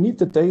 You need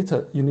the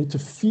data, you need to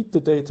feed the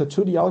data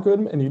to the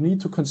algorithm, and you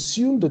need to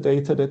consume the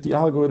data that the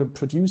algorithm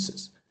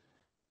produces.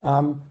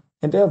 And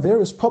there are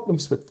various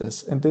problems with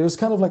this. And there's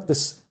kind of like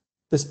this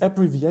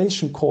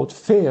abbreviation called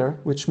FAIR,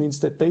 which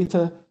means that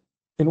data,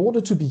 in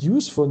order to be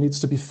useful, needs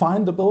to be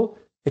findable,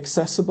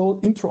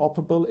 accessible,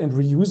 interoperable, and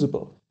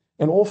reusable.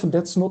 And often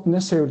that's not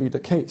necessarily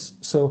the case.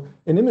 So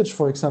an image,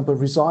 for example,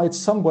 resides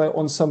somewhere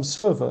on some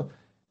server.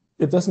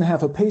 It doesn't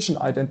have a patient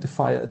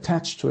identifier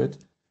attached to it.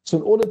 So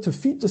in order to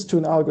feed this to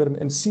an algorithm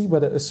and see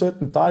whether a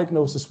certain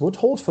diagnosis would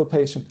hold for a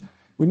patient,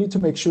 we need to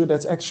make sure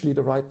that's actually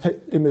the right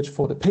image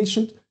for the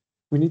patient.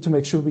 We need to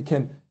make sure we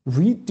can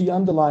read the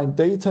underlying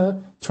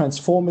data,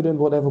 transform it in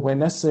whatever way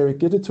necessary,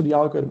 get it to the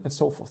algorithm, and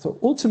so forth. So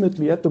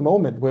ultimately, at the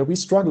moment, where we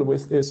struggle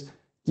with is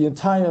the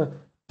entire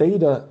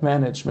data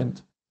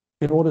management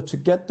in order to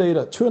get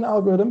data to an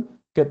algorithm,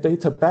 get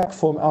data back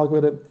from an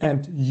algorithm,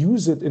 and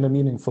use it in a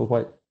meaningful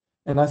way.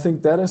 And I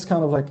think that is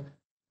kind of like,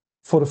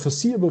 for the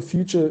foreseeable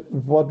future,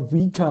 what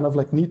we kind of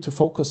like need to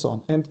focus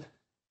on. And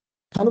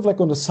kind of like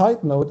on a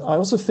side note, I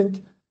also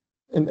think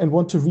and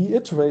want to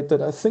reiterate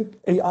that I think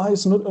AI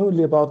is not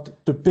only about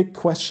the big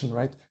question,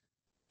 right?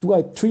 Do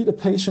I treat a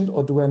patient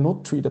or do I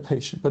not treat a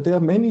patient? But there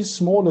are many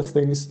smaller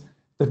things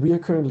that we are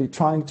currently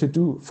trying to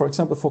do. For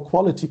example, for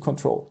quality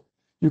control.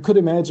 You could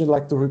imagine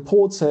like the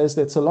report says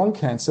that's a lung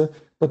cancer,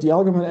 but the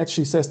algorithm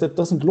actually says that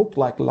doesn't look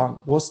like lung.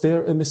 Was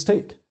there a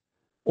mistake?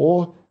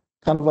 Or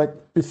kind of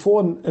like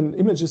before an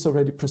image is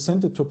already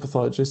presented to a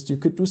pathologist, you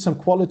could do some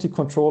quality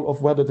control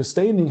of whether the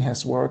staining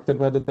has worked and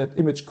whether that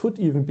image could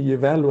even be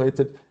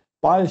evaluated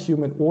by a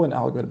human or an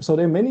algorithm. So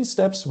there are many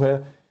steps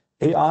where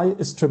AI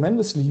is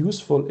tremendously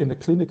useful in a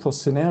clinical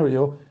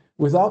scenario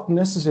without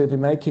necessarily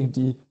making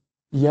the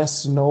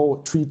yes,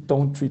 no, treat,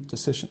 don't treat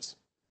decisions.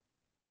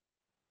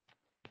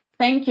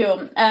 Thank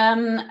you.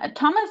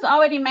 Thomas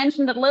already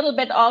mentioned a little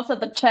bit also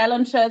the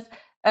challenges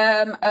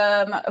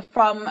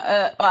from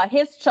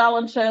his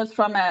challenges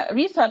from a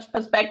research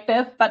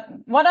perspective, but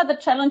what are the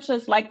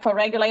challenges like for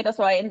regulators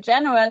or in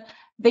general,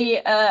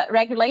 the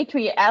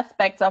regulatory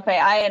aspects of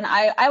AI? And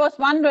I was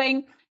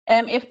wondering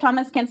if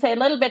Thomas can say a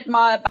little bit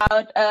more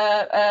about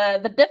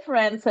the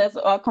differences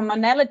or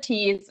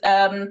commonalities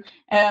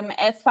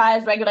as far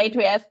as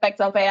regulatory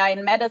aspects of AI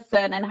in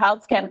medicine and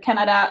healthcare in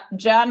Canada,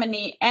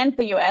 Germany, and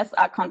the US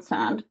are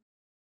concerned.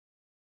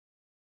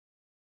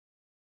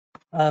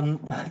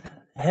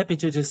 Happy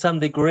to some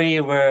degree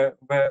where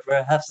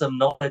have some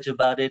knowledge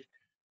about it.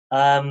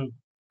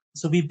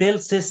 So we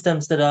build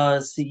systems that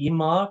are CE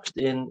marked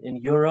in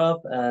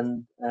Europe,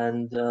 and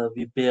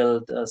we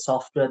build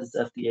software that's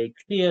FDA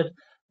cleared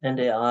and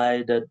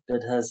AI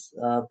that has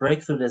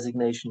breakthrough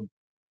designation.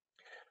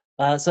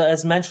 So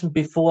as mentioned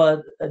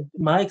before,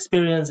 my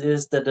experience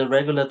is that the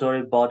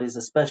regulatory bodies,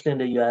 especially in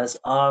the US,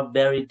 are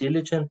very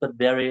diligent but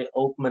very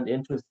open and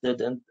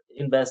interested and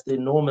invest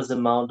enormous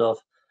amount of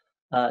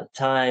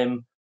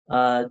time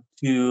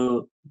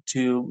to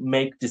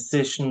make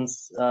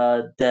decisions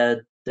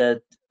that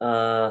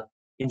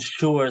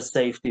ensure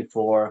safety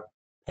for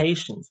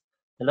patients.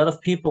 A lot of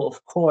people,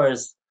 of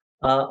course,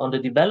 on the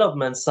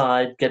development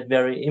side get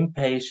very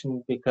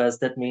impatient because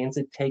that means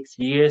it takes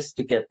years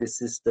to get the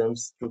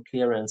systems through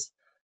clearance.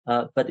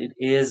 but it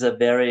is a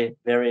very,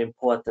 very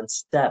important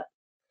step.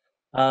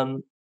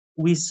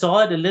 We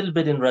saw it a little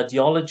bit in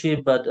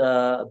radiology, but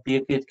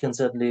Birgit can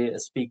certainly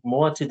speak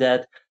more to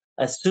that.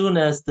 As soon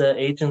as the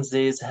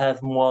agencies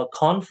have more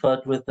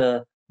comfort with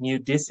the new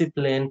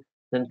discipline,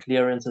 then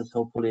clearances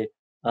hopefully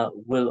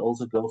will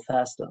also go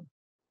faster.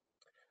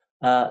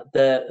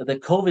 The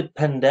COVID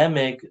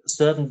pandemic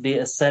certainly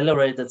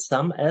accelerated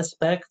some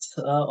aspects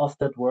of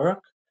that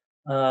work.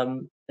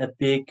 A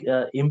big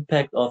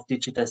impact of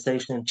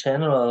digitization in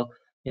general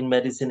in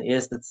medicine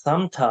is that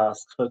some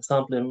tasks, for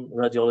example, in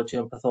radiology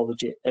and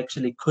pathology,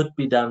 actually could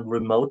be done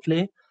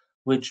remotely,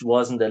 which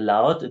wasn't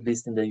allowed, at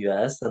least in the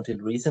US until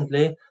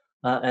recently.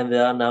 And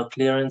there are now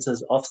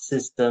clearances of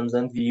systems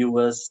and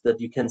viewers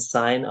that you can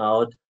sign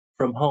out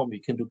from home.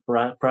 You can do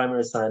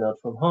primary sign out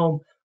from home,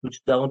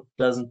 which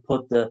doesn't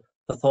put the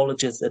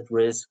pathologists at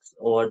risk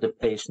or the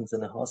patients in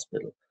the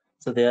hospital.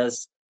 So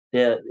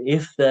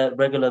if the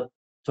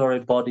regulatory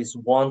bodies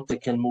want, they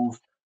can move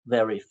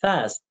very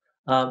fast.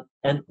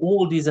 And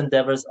all these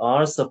endeavors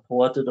are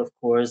supported, of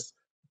course,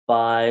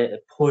 by a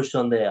push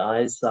on the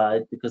AI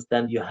side, because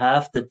then you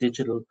have the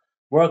digital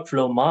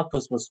workflow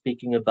Markus was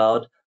speaking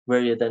about, where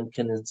you then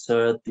can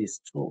insert these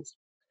tools.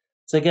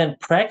 So again,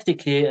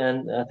 practically,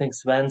 and I think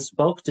Sven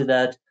spoke to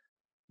that,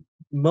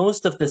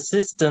 most of the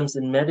systems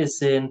in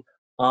medicine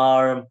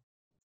are,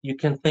 you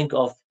can think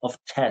of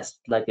tests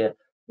like an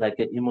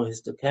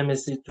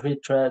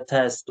immunohistochemistry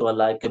test or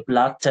like a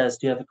blood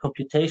test. You have a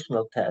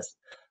computational test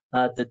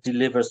that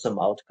delivers some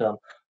outcome,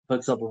 for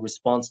example,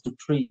 response to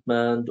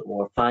treatment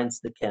or finds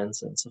the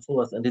cancer and so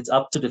forth. And it's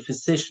up to the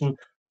physician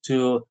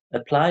to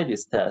apply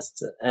these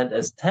tests. And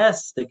as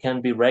tests, they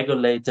can be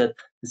regulated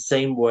the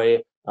same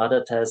way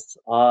other tests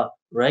are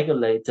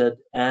regulated.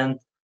 And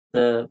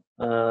the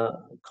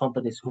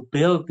companies who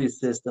build these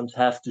systems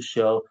have to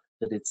show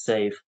that it's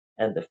safe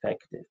and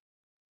effective.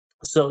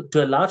 So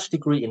to a large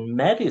degree in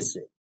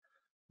medicine,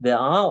 there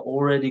are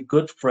already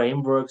good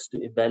frameworks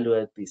to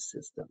evaluate these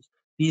systems.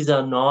 These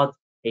are not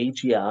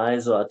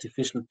AGIs or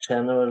artificial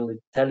general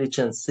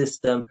intelligence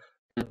system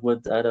that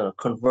would, I don't know,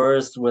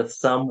 converse with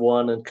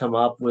someone and come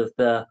up with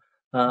their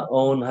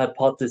own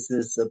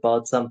hypothesis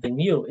about something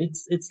new.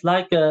 It's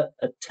like a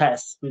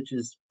test which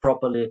is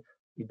properly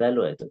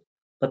evaluated,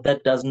 but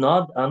that does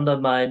not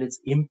undermine its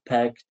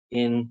impact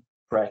in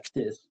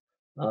practice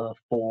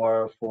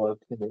for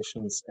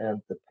clinicians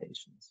and the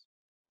patients.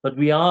 But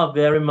we are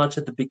very much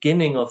at the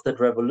beginning of that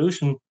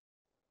revolution,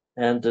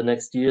 and the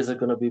next years are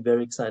going to be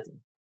very exciting.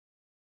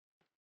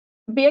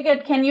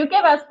 Birgit, can you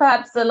give us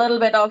perhaps a little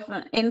bit of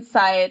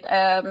insight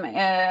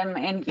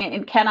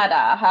in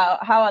Canada?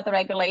 How are the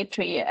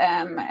regulatory,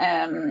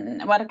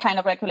 what kind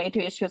of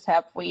regulatory issues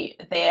have we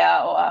there,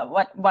 or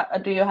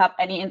what do you have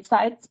any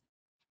insights?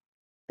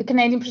 The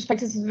Canadian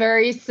perspective is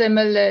very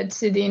similar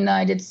to the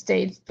United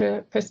States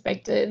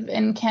perspective.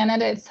 In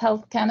Canada, it's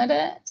Health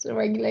Canada, it's a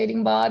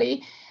regulating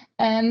body,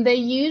 and they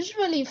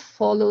usually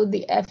follow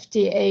the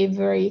FDA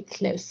very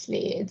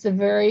closely. It's a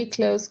very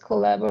close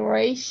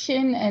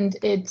collaboration, and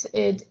it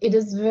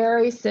is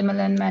very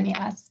similar in many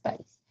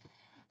aspects.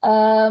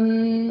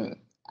 And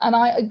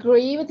I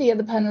agree with the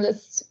other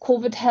panelists.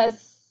 COVID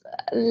has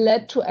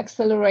led to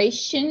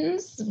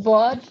accelerations,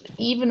 but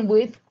even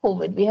with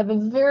COVID, we have a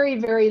very,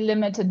 very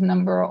limited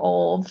number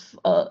of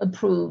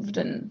approved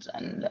and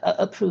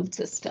approved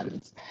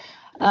systems.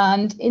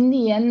 And in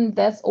the end,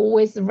 there's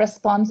always the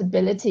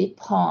responsibility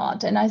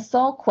part. And I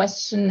saw a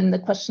question in the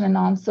question and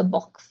answer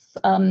box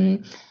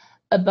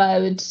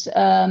about,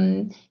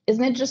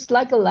 isn't it just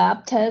like a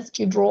lab test?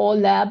 You draw a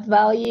lab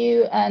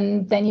value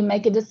and then you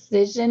make a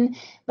decision,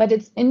 but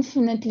it's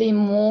infinitely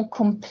more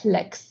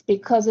complex,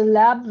 because a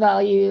lab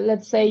value,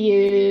 let's say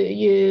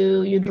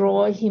you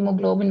draw a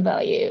hemoglobin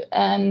value,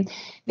 and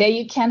there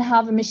you can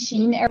have a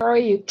machine error,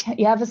 you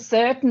have a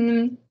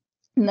certain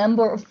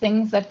number of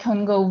things that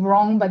can go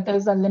wrong, but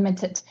those are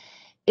limited.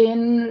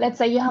 Let's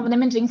say you have an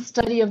imaging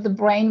study of the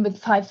brain with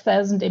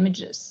 5,000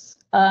 images.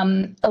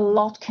 A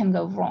lot can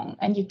go wrong,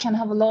 and you can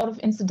have a lot of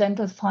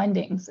incidental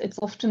findings. It's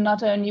often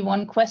not only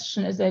one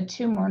question, is there a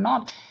tumor or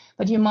not,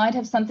 but you might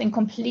have something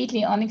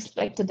completely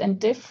unexpected and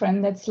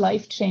different that's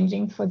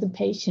life-changing for the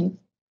patient.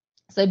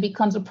 So it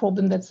becomes a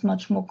problem that's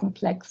much more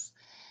complex.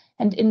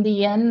 And in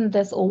the end,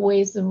 there's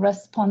always a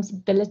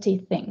responsibility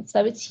thing.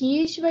 So it's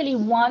usually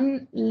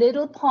one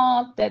little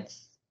part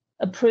that's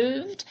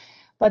approved,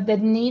 but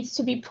that needs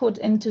to be put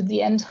into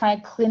the entire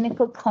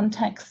clinical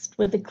context,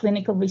 with the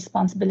clinical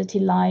responsibility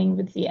lying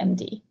with the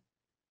MD.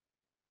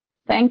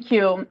 Thank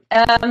you.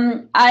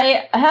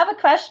 I have a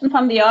question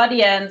from the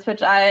audience,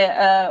 which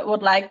I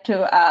would like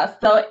to ask.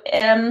 So,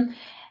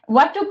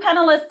 what do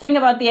panelists think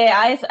about the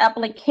AI's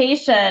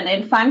application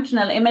in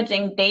functional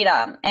imaging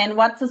data, and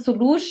what's the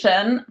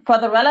solution for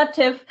the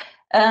relative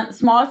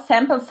small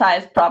sample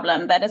size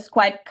problem that is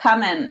quite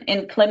common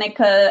in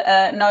clinical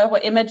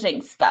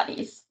neuroimaging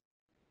studies?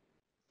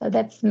 So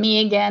that's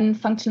me again,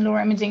 functional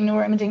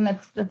neuroimaging,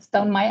 that's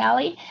down my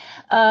alley.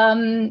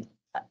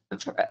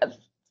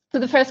 To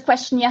the first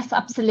question, yes,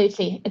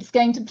 absolutely. It's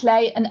going to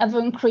play an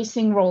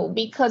ever-increasing role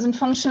because in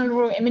functional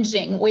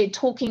neuroimaging, we're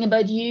talking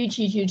about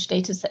huge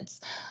data sets,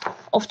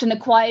 often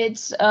acquired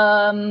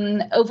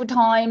over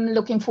time,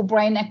 looking for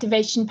brain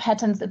activation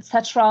patterns,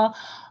 etc.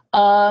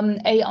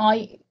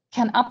 AI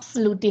can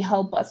absolutely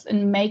help us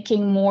in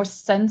making more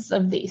sense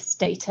of these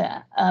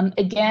data.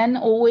 Again,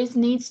 always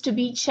needs to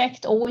be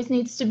checked, always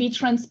needs to be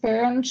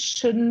transparent,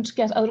 shouldn't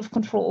get out of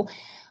control.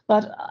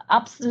 But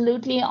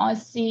absolutely, I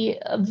see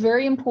a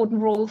very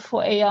important role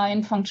for AI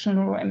in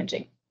functional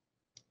neuroimaging.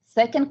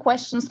 Second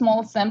question,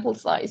 small sample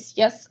size.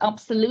 Yes,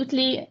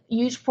 absolutely,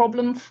 huge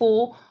problem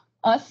for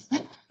us,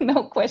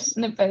 no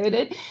question about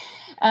it.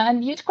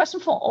 And huge question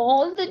for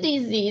all the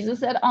diseases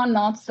that are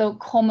not so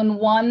common.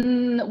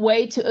 One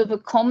way to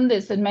overcome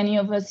this that many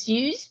of us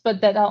use,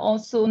 but that are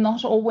also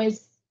not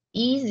always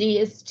easy,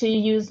 is to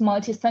use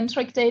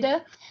multicentric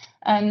data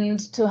and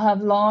to have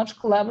large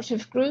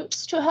collaborative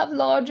groups, to have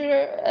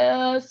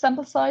larger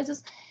sample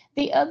sizes.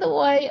 The other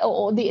way,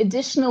 or the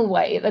additional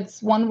way,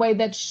 that's one way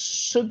that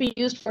should be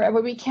used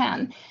wherever we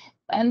can.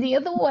 And the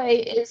other way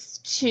is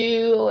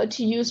to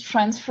use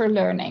transfer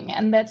learning.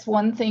 And that's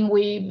one thing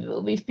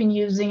we've been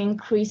using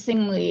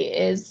increasingly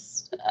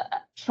is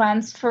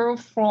transfer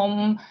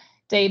from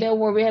data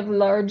where we have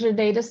larger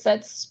data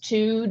sets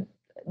to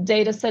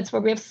data sets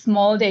where we have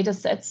small data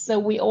sets. So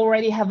we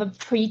already have a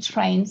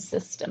pre-trained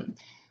system.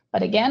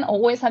 But again,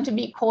 always have to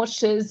be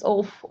cautious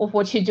of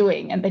what you're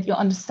doing and that you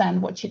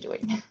understand what you're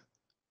doing.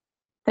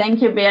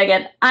 Thank you,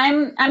 Birgit.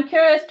 I'm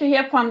curious to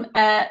hear from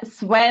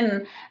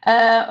Sven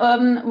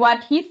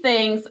what he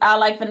thinks are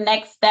like the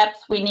next steps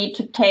we need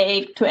to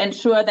take to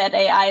ensure that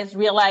AI is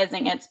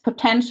realizing its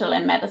potential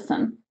in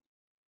medicine.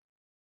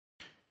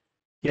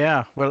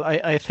 Yeah, well,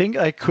 I think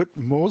I could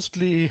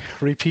mostly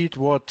repeat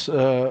what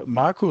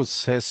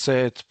Markus has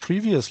said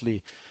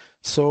previously.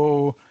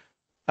 So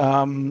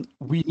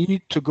we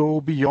need to go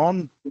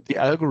beyond the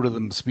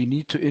algorithms. We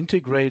need to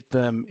integrate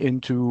them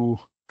into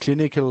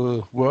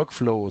clinical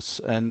workflows.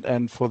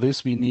 And for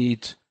this, we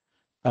need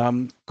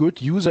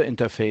good user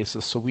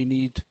interfaces. So we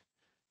need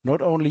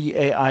not only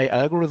AI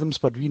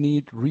algorithms, but we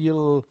need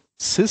real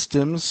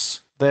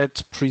systems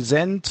that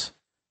present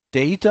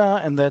data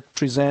and that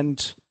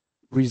present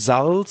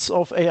results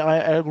of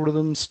AI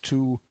algorithms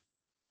to,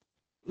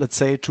 let's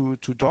say, to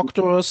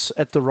doctors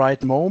at the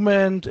right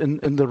moment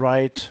in the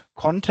right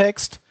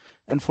context.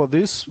 And for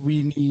this,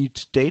 we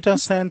need data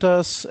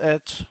centers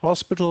at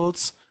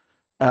hospitals.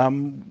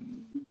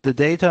 The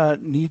data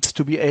needs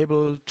to be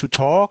able to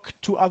talk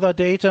to other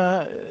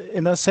data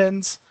in a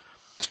sense.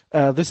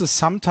 This is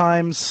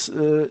sometimes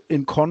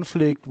in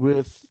conflict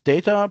with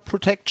data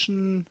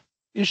protection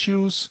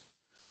issues,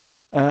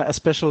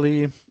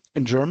 especially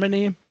in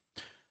Germany.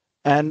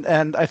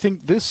 And I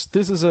think this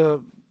is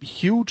a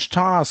huge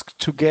task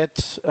to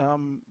get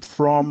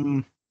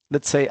from,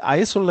 let's say,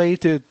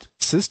 isolated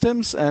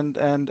systems. And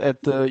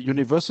at the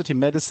University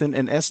Medicine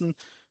in Essen,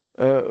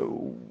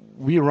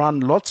 we run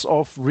lots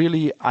of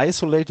really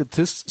isolated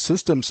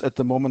systems at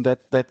the moment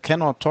that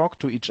cannot talk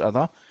to each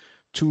other,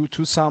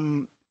 to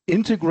some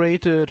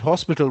integrated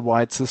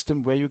hospital-wide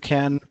system where you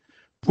can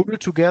pull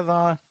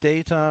together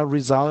data,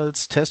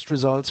 results, test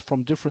results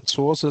from different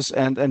sources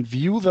and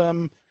view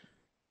them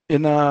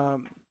in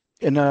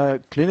a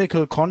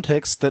clinical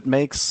context that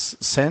makes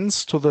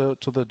sense to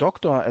the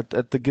doctor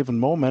at the given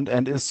moment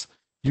and is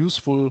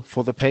useful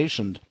for the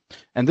patient.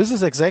 And this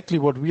is exactly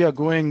what we are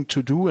going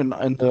to do in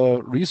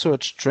the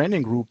research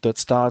training group that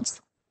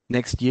starts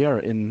next year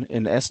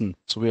in Essen.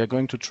 So we are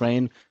going to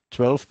train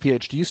 12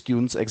 PhD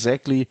students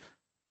exactly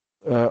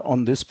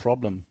on this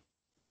problem.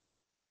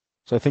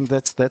 So I think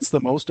that's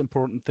the most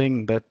important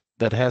thing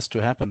that has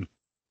to happen.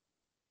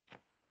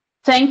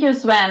 Thank you,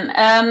 Sven.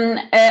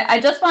 I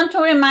just want to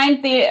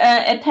remind the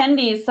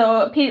attendees,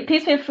 so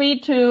please feel free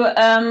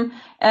to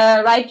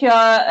write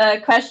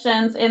your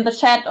questions in the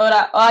chat,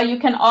 or you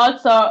can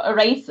also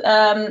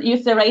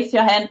use the raise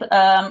your hand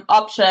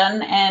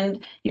option,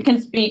 and you can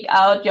speak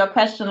out your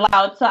question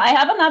loud. So I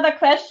have another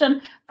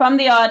question from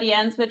the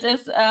audience, which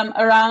is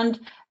around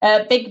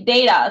big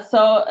data.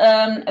 So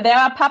there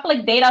are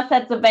public data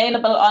sets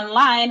available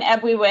online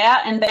everywhere,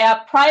 and there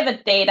are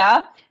private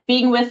data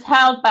being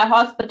withheld by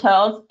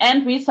hospitals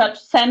and research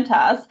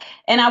centers.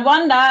 And I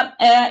wonder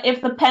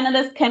if the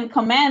panelists can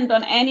comment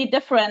on any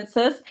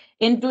differences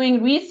in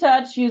doing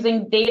research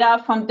using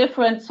data from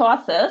different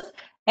sources.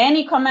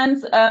 Any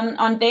comments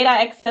on data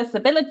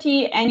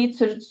accessibility, any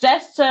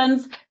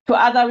suggestions to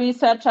other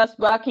researchers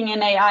working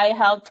in AI,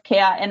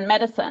 healthcare, and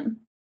medicine?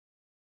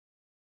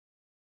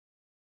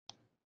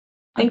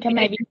 I can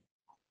maybe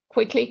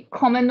quickly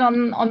comment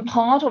on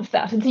part of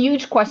that. It's a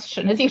huge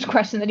question. It's a huge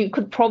question that you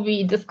could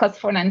probably discuss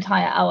for an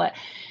entire hour.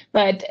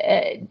 But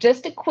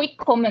just a quick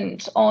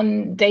comment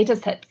on data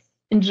sets.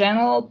 In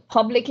general,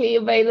 publicly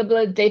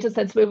available data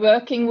sets we're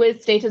working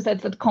with, data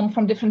sets that come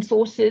from different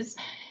sources.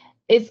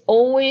 It's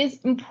always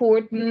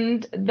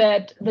important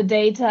that the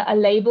data are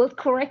labeled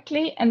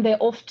correctly, and they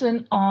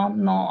often are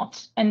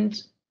not.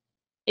 And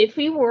if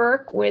we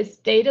work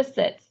with data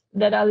sets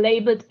that are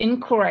labeled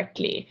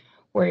incorrectly,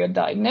 where your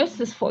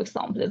diagnosis, for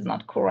example, is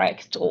not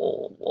correct,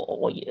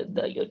 or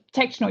your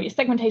detection or your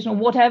segmentation or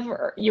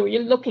whatever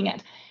you're looking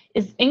at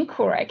is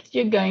incorrect,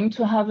 you're going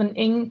to have an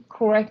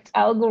incorrect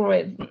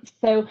algorithm.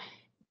 So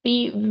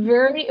be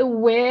very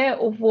aware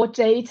of what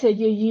data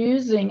you're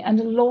using, and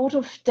a lot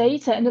of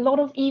data and a lot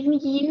of even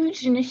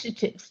huge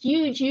initiatives,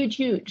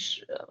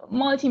 huge,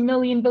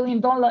 multi-million,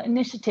 billion-dollar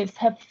initiatives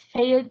have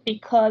failed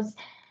because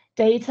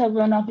data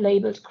were not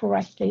labeled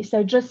correctly.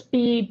 So just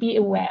be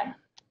aware.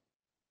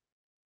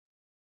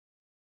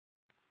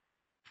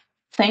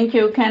 Thank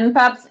you. Can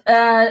perhaps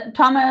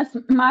Thomas,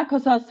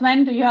 Markus, or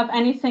Sven, do you have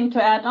anything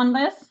to add on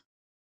this?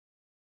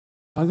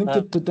 I think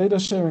that the data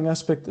sharing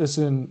aspect is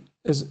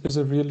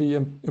a really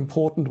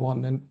important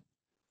one,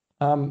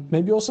 and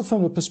maybe also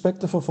from the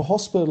perspective of a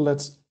hospital,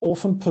 that's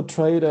often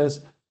portrayed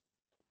as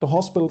the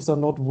hospitals are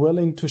not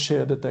willing to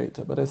share the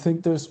data. But I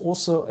think there's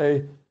also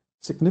a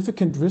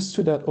significant risk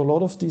to that. A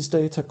lot of these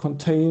data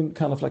contain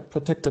kind of like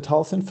protected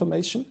health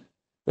information.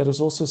 That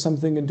is also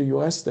something in the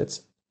US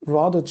that's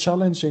rather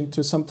challenging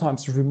to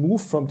sometimes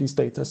remove from these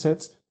data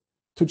sets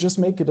to just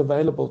make it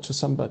available to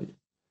somebody.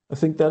 I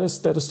think that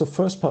is the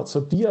first part.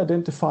 So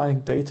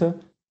de-identifying data.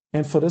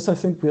 And for this, I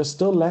think we are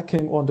still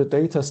lacking on the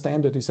data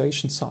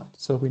standardization side.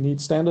 So we need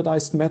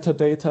standardized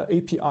metadata,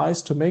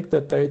 APIs to make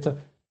that data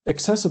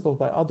accessible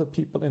by other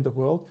people in the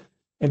world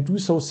and do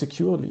so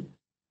securely.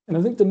 And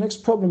I think the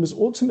next problem is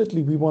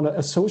ultimately we want to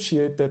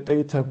associate that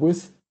data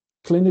with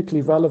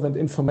clinically relevant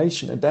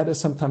information. And that is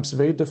sometimes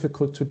very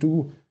difficult to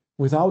do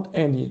without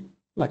any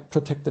like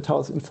protected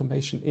health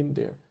information in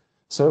there.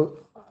 So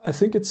I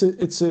think it's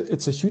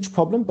a huge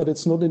problem, but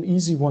it's not an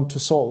easy one to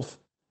solve.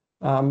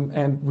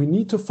 And we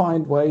need to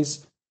find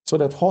ways so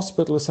that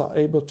hospitals are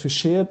able to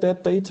share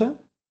that data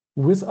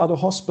with other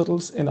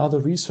hospitals and other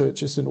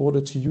researchers in order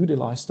to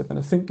utilize them. And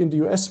I think in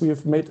the US, we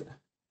have made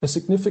a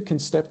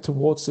significant step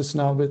towards this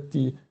now with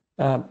the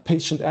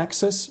patient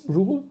access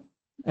rule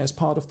as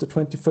part of the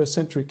 21st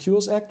Century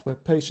Cures Act, where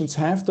patients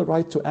have the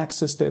right to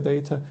access their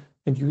data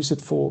and use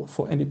it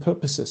for any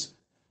purposes.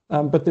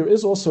 But there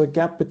is also a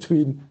gap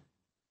between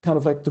kind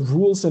of like the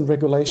rules and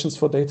regulations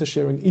for data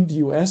sharing in the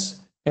US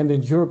and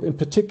in Europe in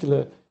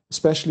particular,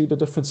 especially the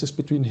differences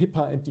between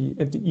HIPAA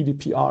and the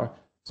EDPR.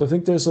 So I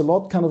think there's a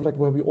lot kind of like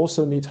where we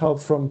also need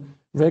help from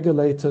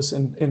regulators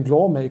and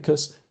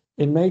lawmakers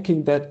in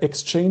making that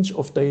exchange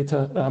of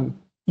data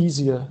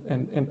easier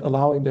and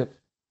allowing that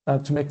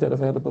to make that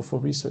available for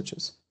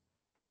researchers.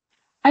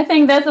 I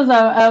think this is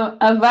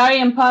a very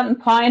important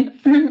point,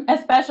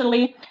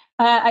 especially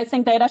I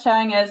think data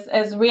sharing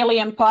is really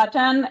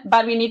important,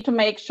 but we need to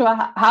make sure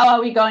how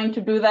are we going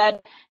to do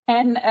that.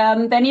 And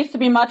there needs to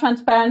be more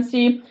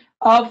transparency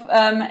of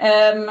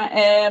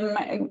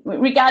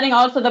regarding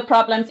also the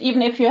problems,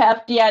 even if you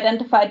have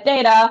de-identified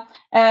data,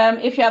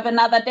 if you have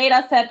another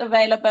data set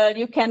available,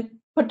 you can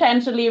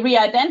potentially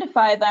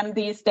re-identify them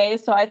these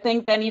days. So I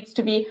think there needs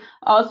to be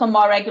also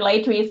more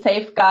regulatory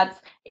safeguards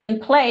in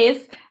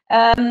place.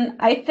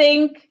 I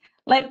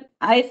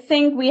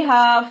think we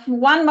have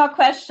one more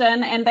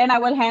question, and then I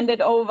will hand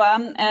it over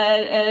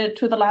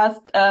to the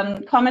last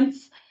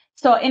comments.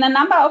 So in a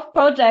number of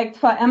projects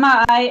for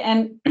MRI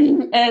and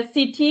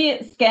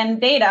CT scan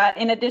data,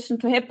 in addition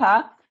to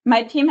HIPAA,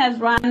 my team has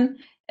run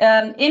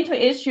into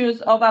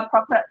issues over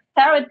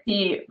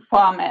proprietary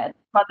format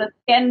for the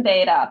scan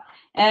data.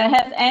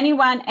 Has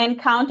anyone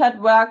encountered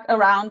work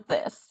around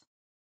this?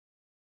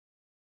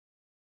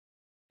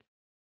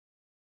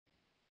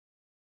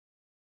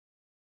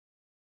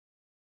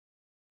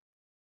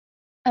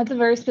 That's a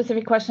very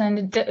specific question,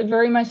 and it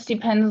very much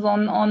depends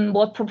on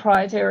what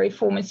proprietary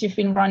formats you've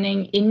been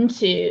running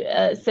into.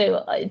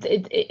 So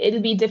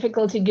it'll be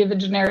difficult to give a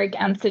generic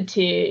answer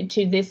to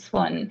this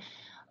one.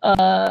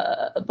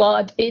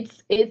 But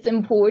it's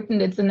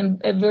important. It's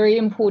a very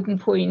important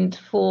point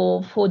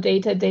for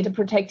data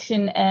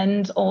protection,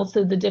 and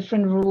also the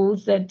different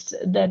rules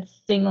that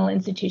single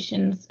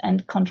institutions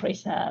and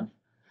countries have.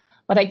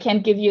 But I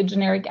can't give you a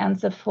generic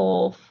answer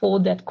for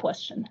that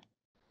question.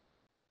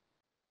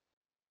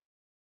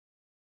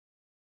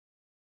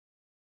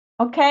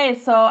 Okay,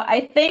 so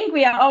I think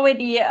we are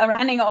already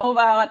running over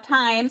our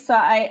time, so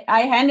I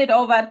hand it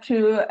over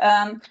to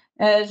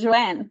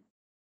Joanne.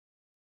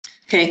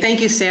 Okay, thank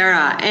you,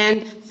 Sara,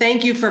 and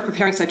thank you for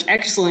preparing such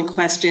excellent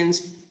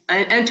questions,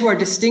 and to our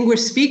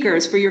distinguished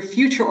speakers for your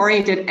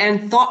future-oriented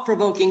and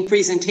thought-provoking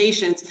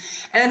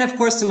presentations, and of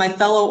course to my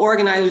fellow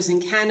organizers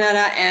in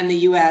Canada and the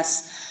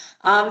US.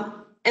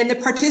 And the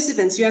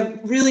participants, you have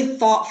really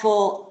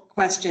thoughtful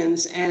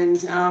questions,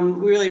 and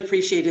we really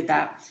appreciated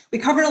that. We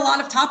covered a lot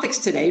of topics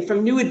today,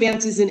 from new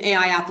advances in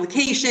AI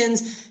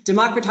applications,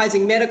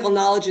 democratizing medical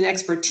knowledge and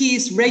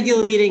expertise,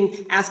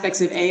 regulating aspects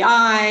of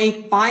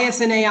AI, bias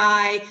in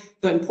AI,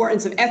 the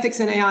importance of ethics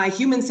in AI,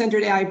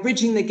 human-centered AI,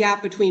 bridging the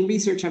gap between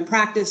research and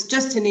practice,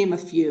 just to name a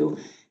few.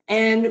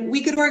 And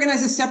we could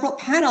organize a separate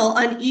panel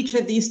on each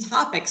of these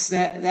topics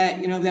that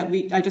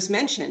I just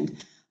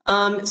mentioned.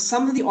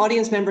 Some of the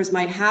audience members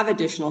might have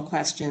additional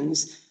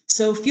questions,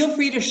 so feel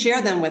free to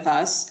share them with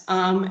us,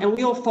 and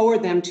we'll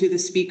forward them to the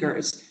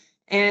speakers.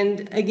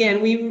 And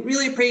again, we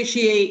really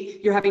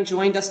appreciate your having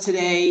joined us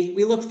today.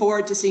 We look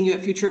forward to seeing you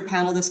at future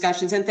panel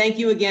discussions. And thank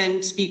you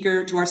again,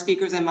 to our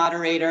speakers and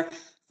moderator,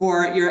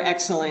 for your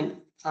excellent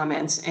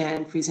comments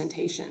and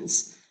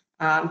presentations.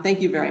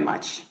 Thank you very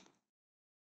much.